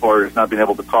that, as far as not being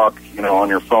able to talk, on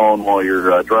your phone while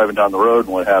you're driving down the road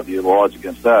and what have you, the laws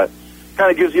against that,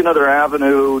 kind of gives you another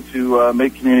avenue to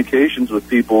make communications with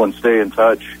people and stay in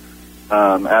touch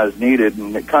as needed.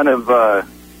 And it kind of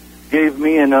gave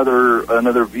me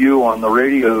another view on the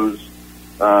radios,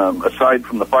 aside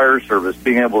from the fire service,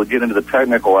 being able to get into the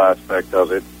technical aspect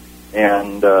of it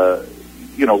and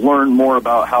learn more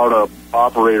about how to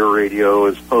operate a radio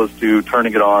as opposed to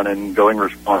turning it on and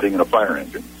responding in a fire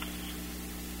engine.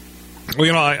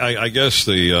 Well, I guess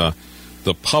the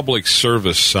public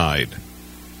service side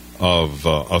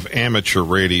of amateur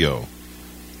radio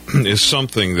is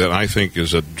something that I think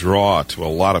is a draw to a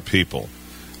lot of people.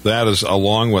 That is,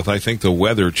 along with, I think, the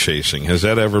weather chasing. Has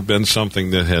that ever been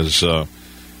something that has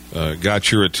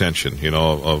got your attention,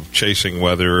 of chasing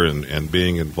weather and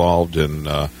being involved in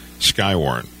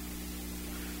Skywarn?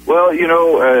 Well,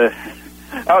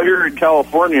 out here in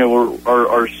California,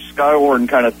 our Skywarn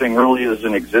kind of thing really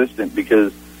isn't existent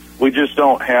because we just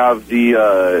don't have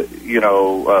the,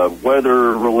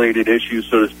 weather-related issues,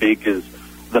 so to speak, as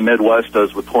the Midwest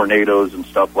does with tornadoes and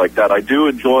stuff like that. I do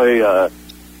enjoy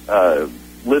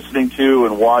listening to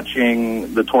and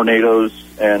watching the tornadoes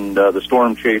and the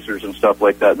storm chasers and stuff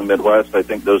like that in the Midwest. I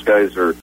think those guys are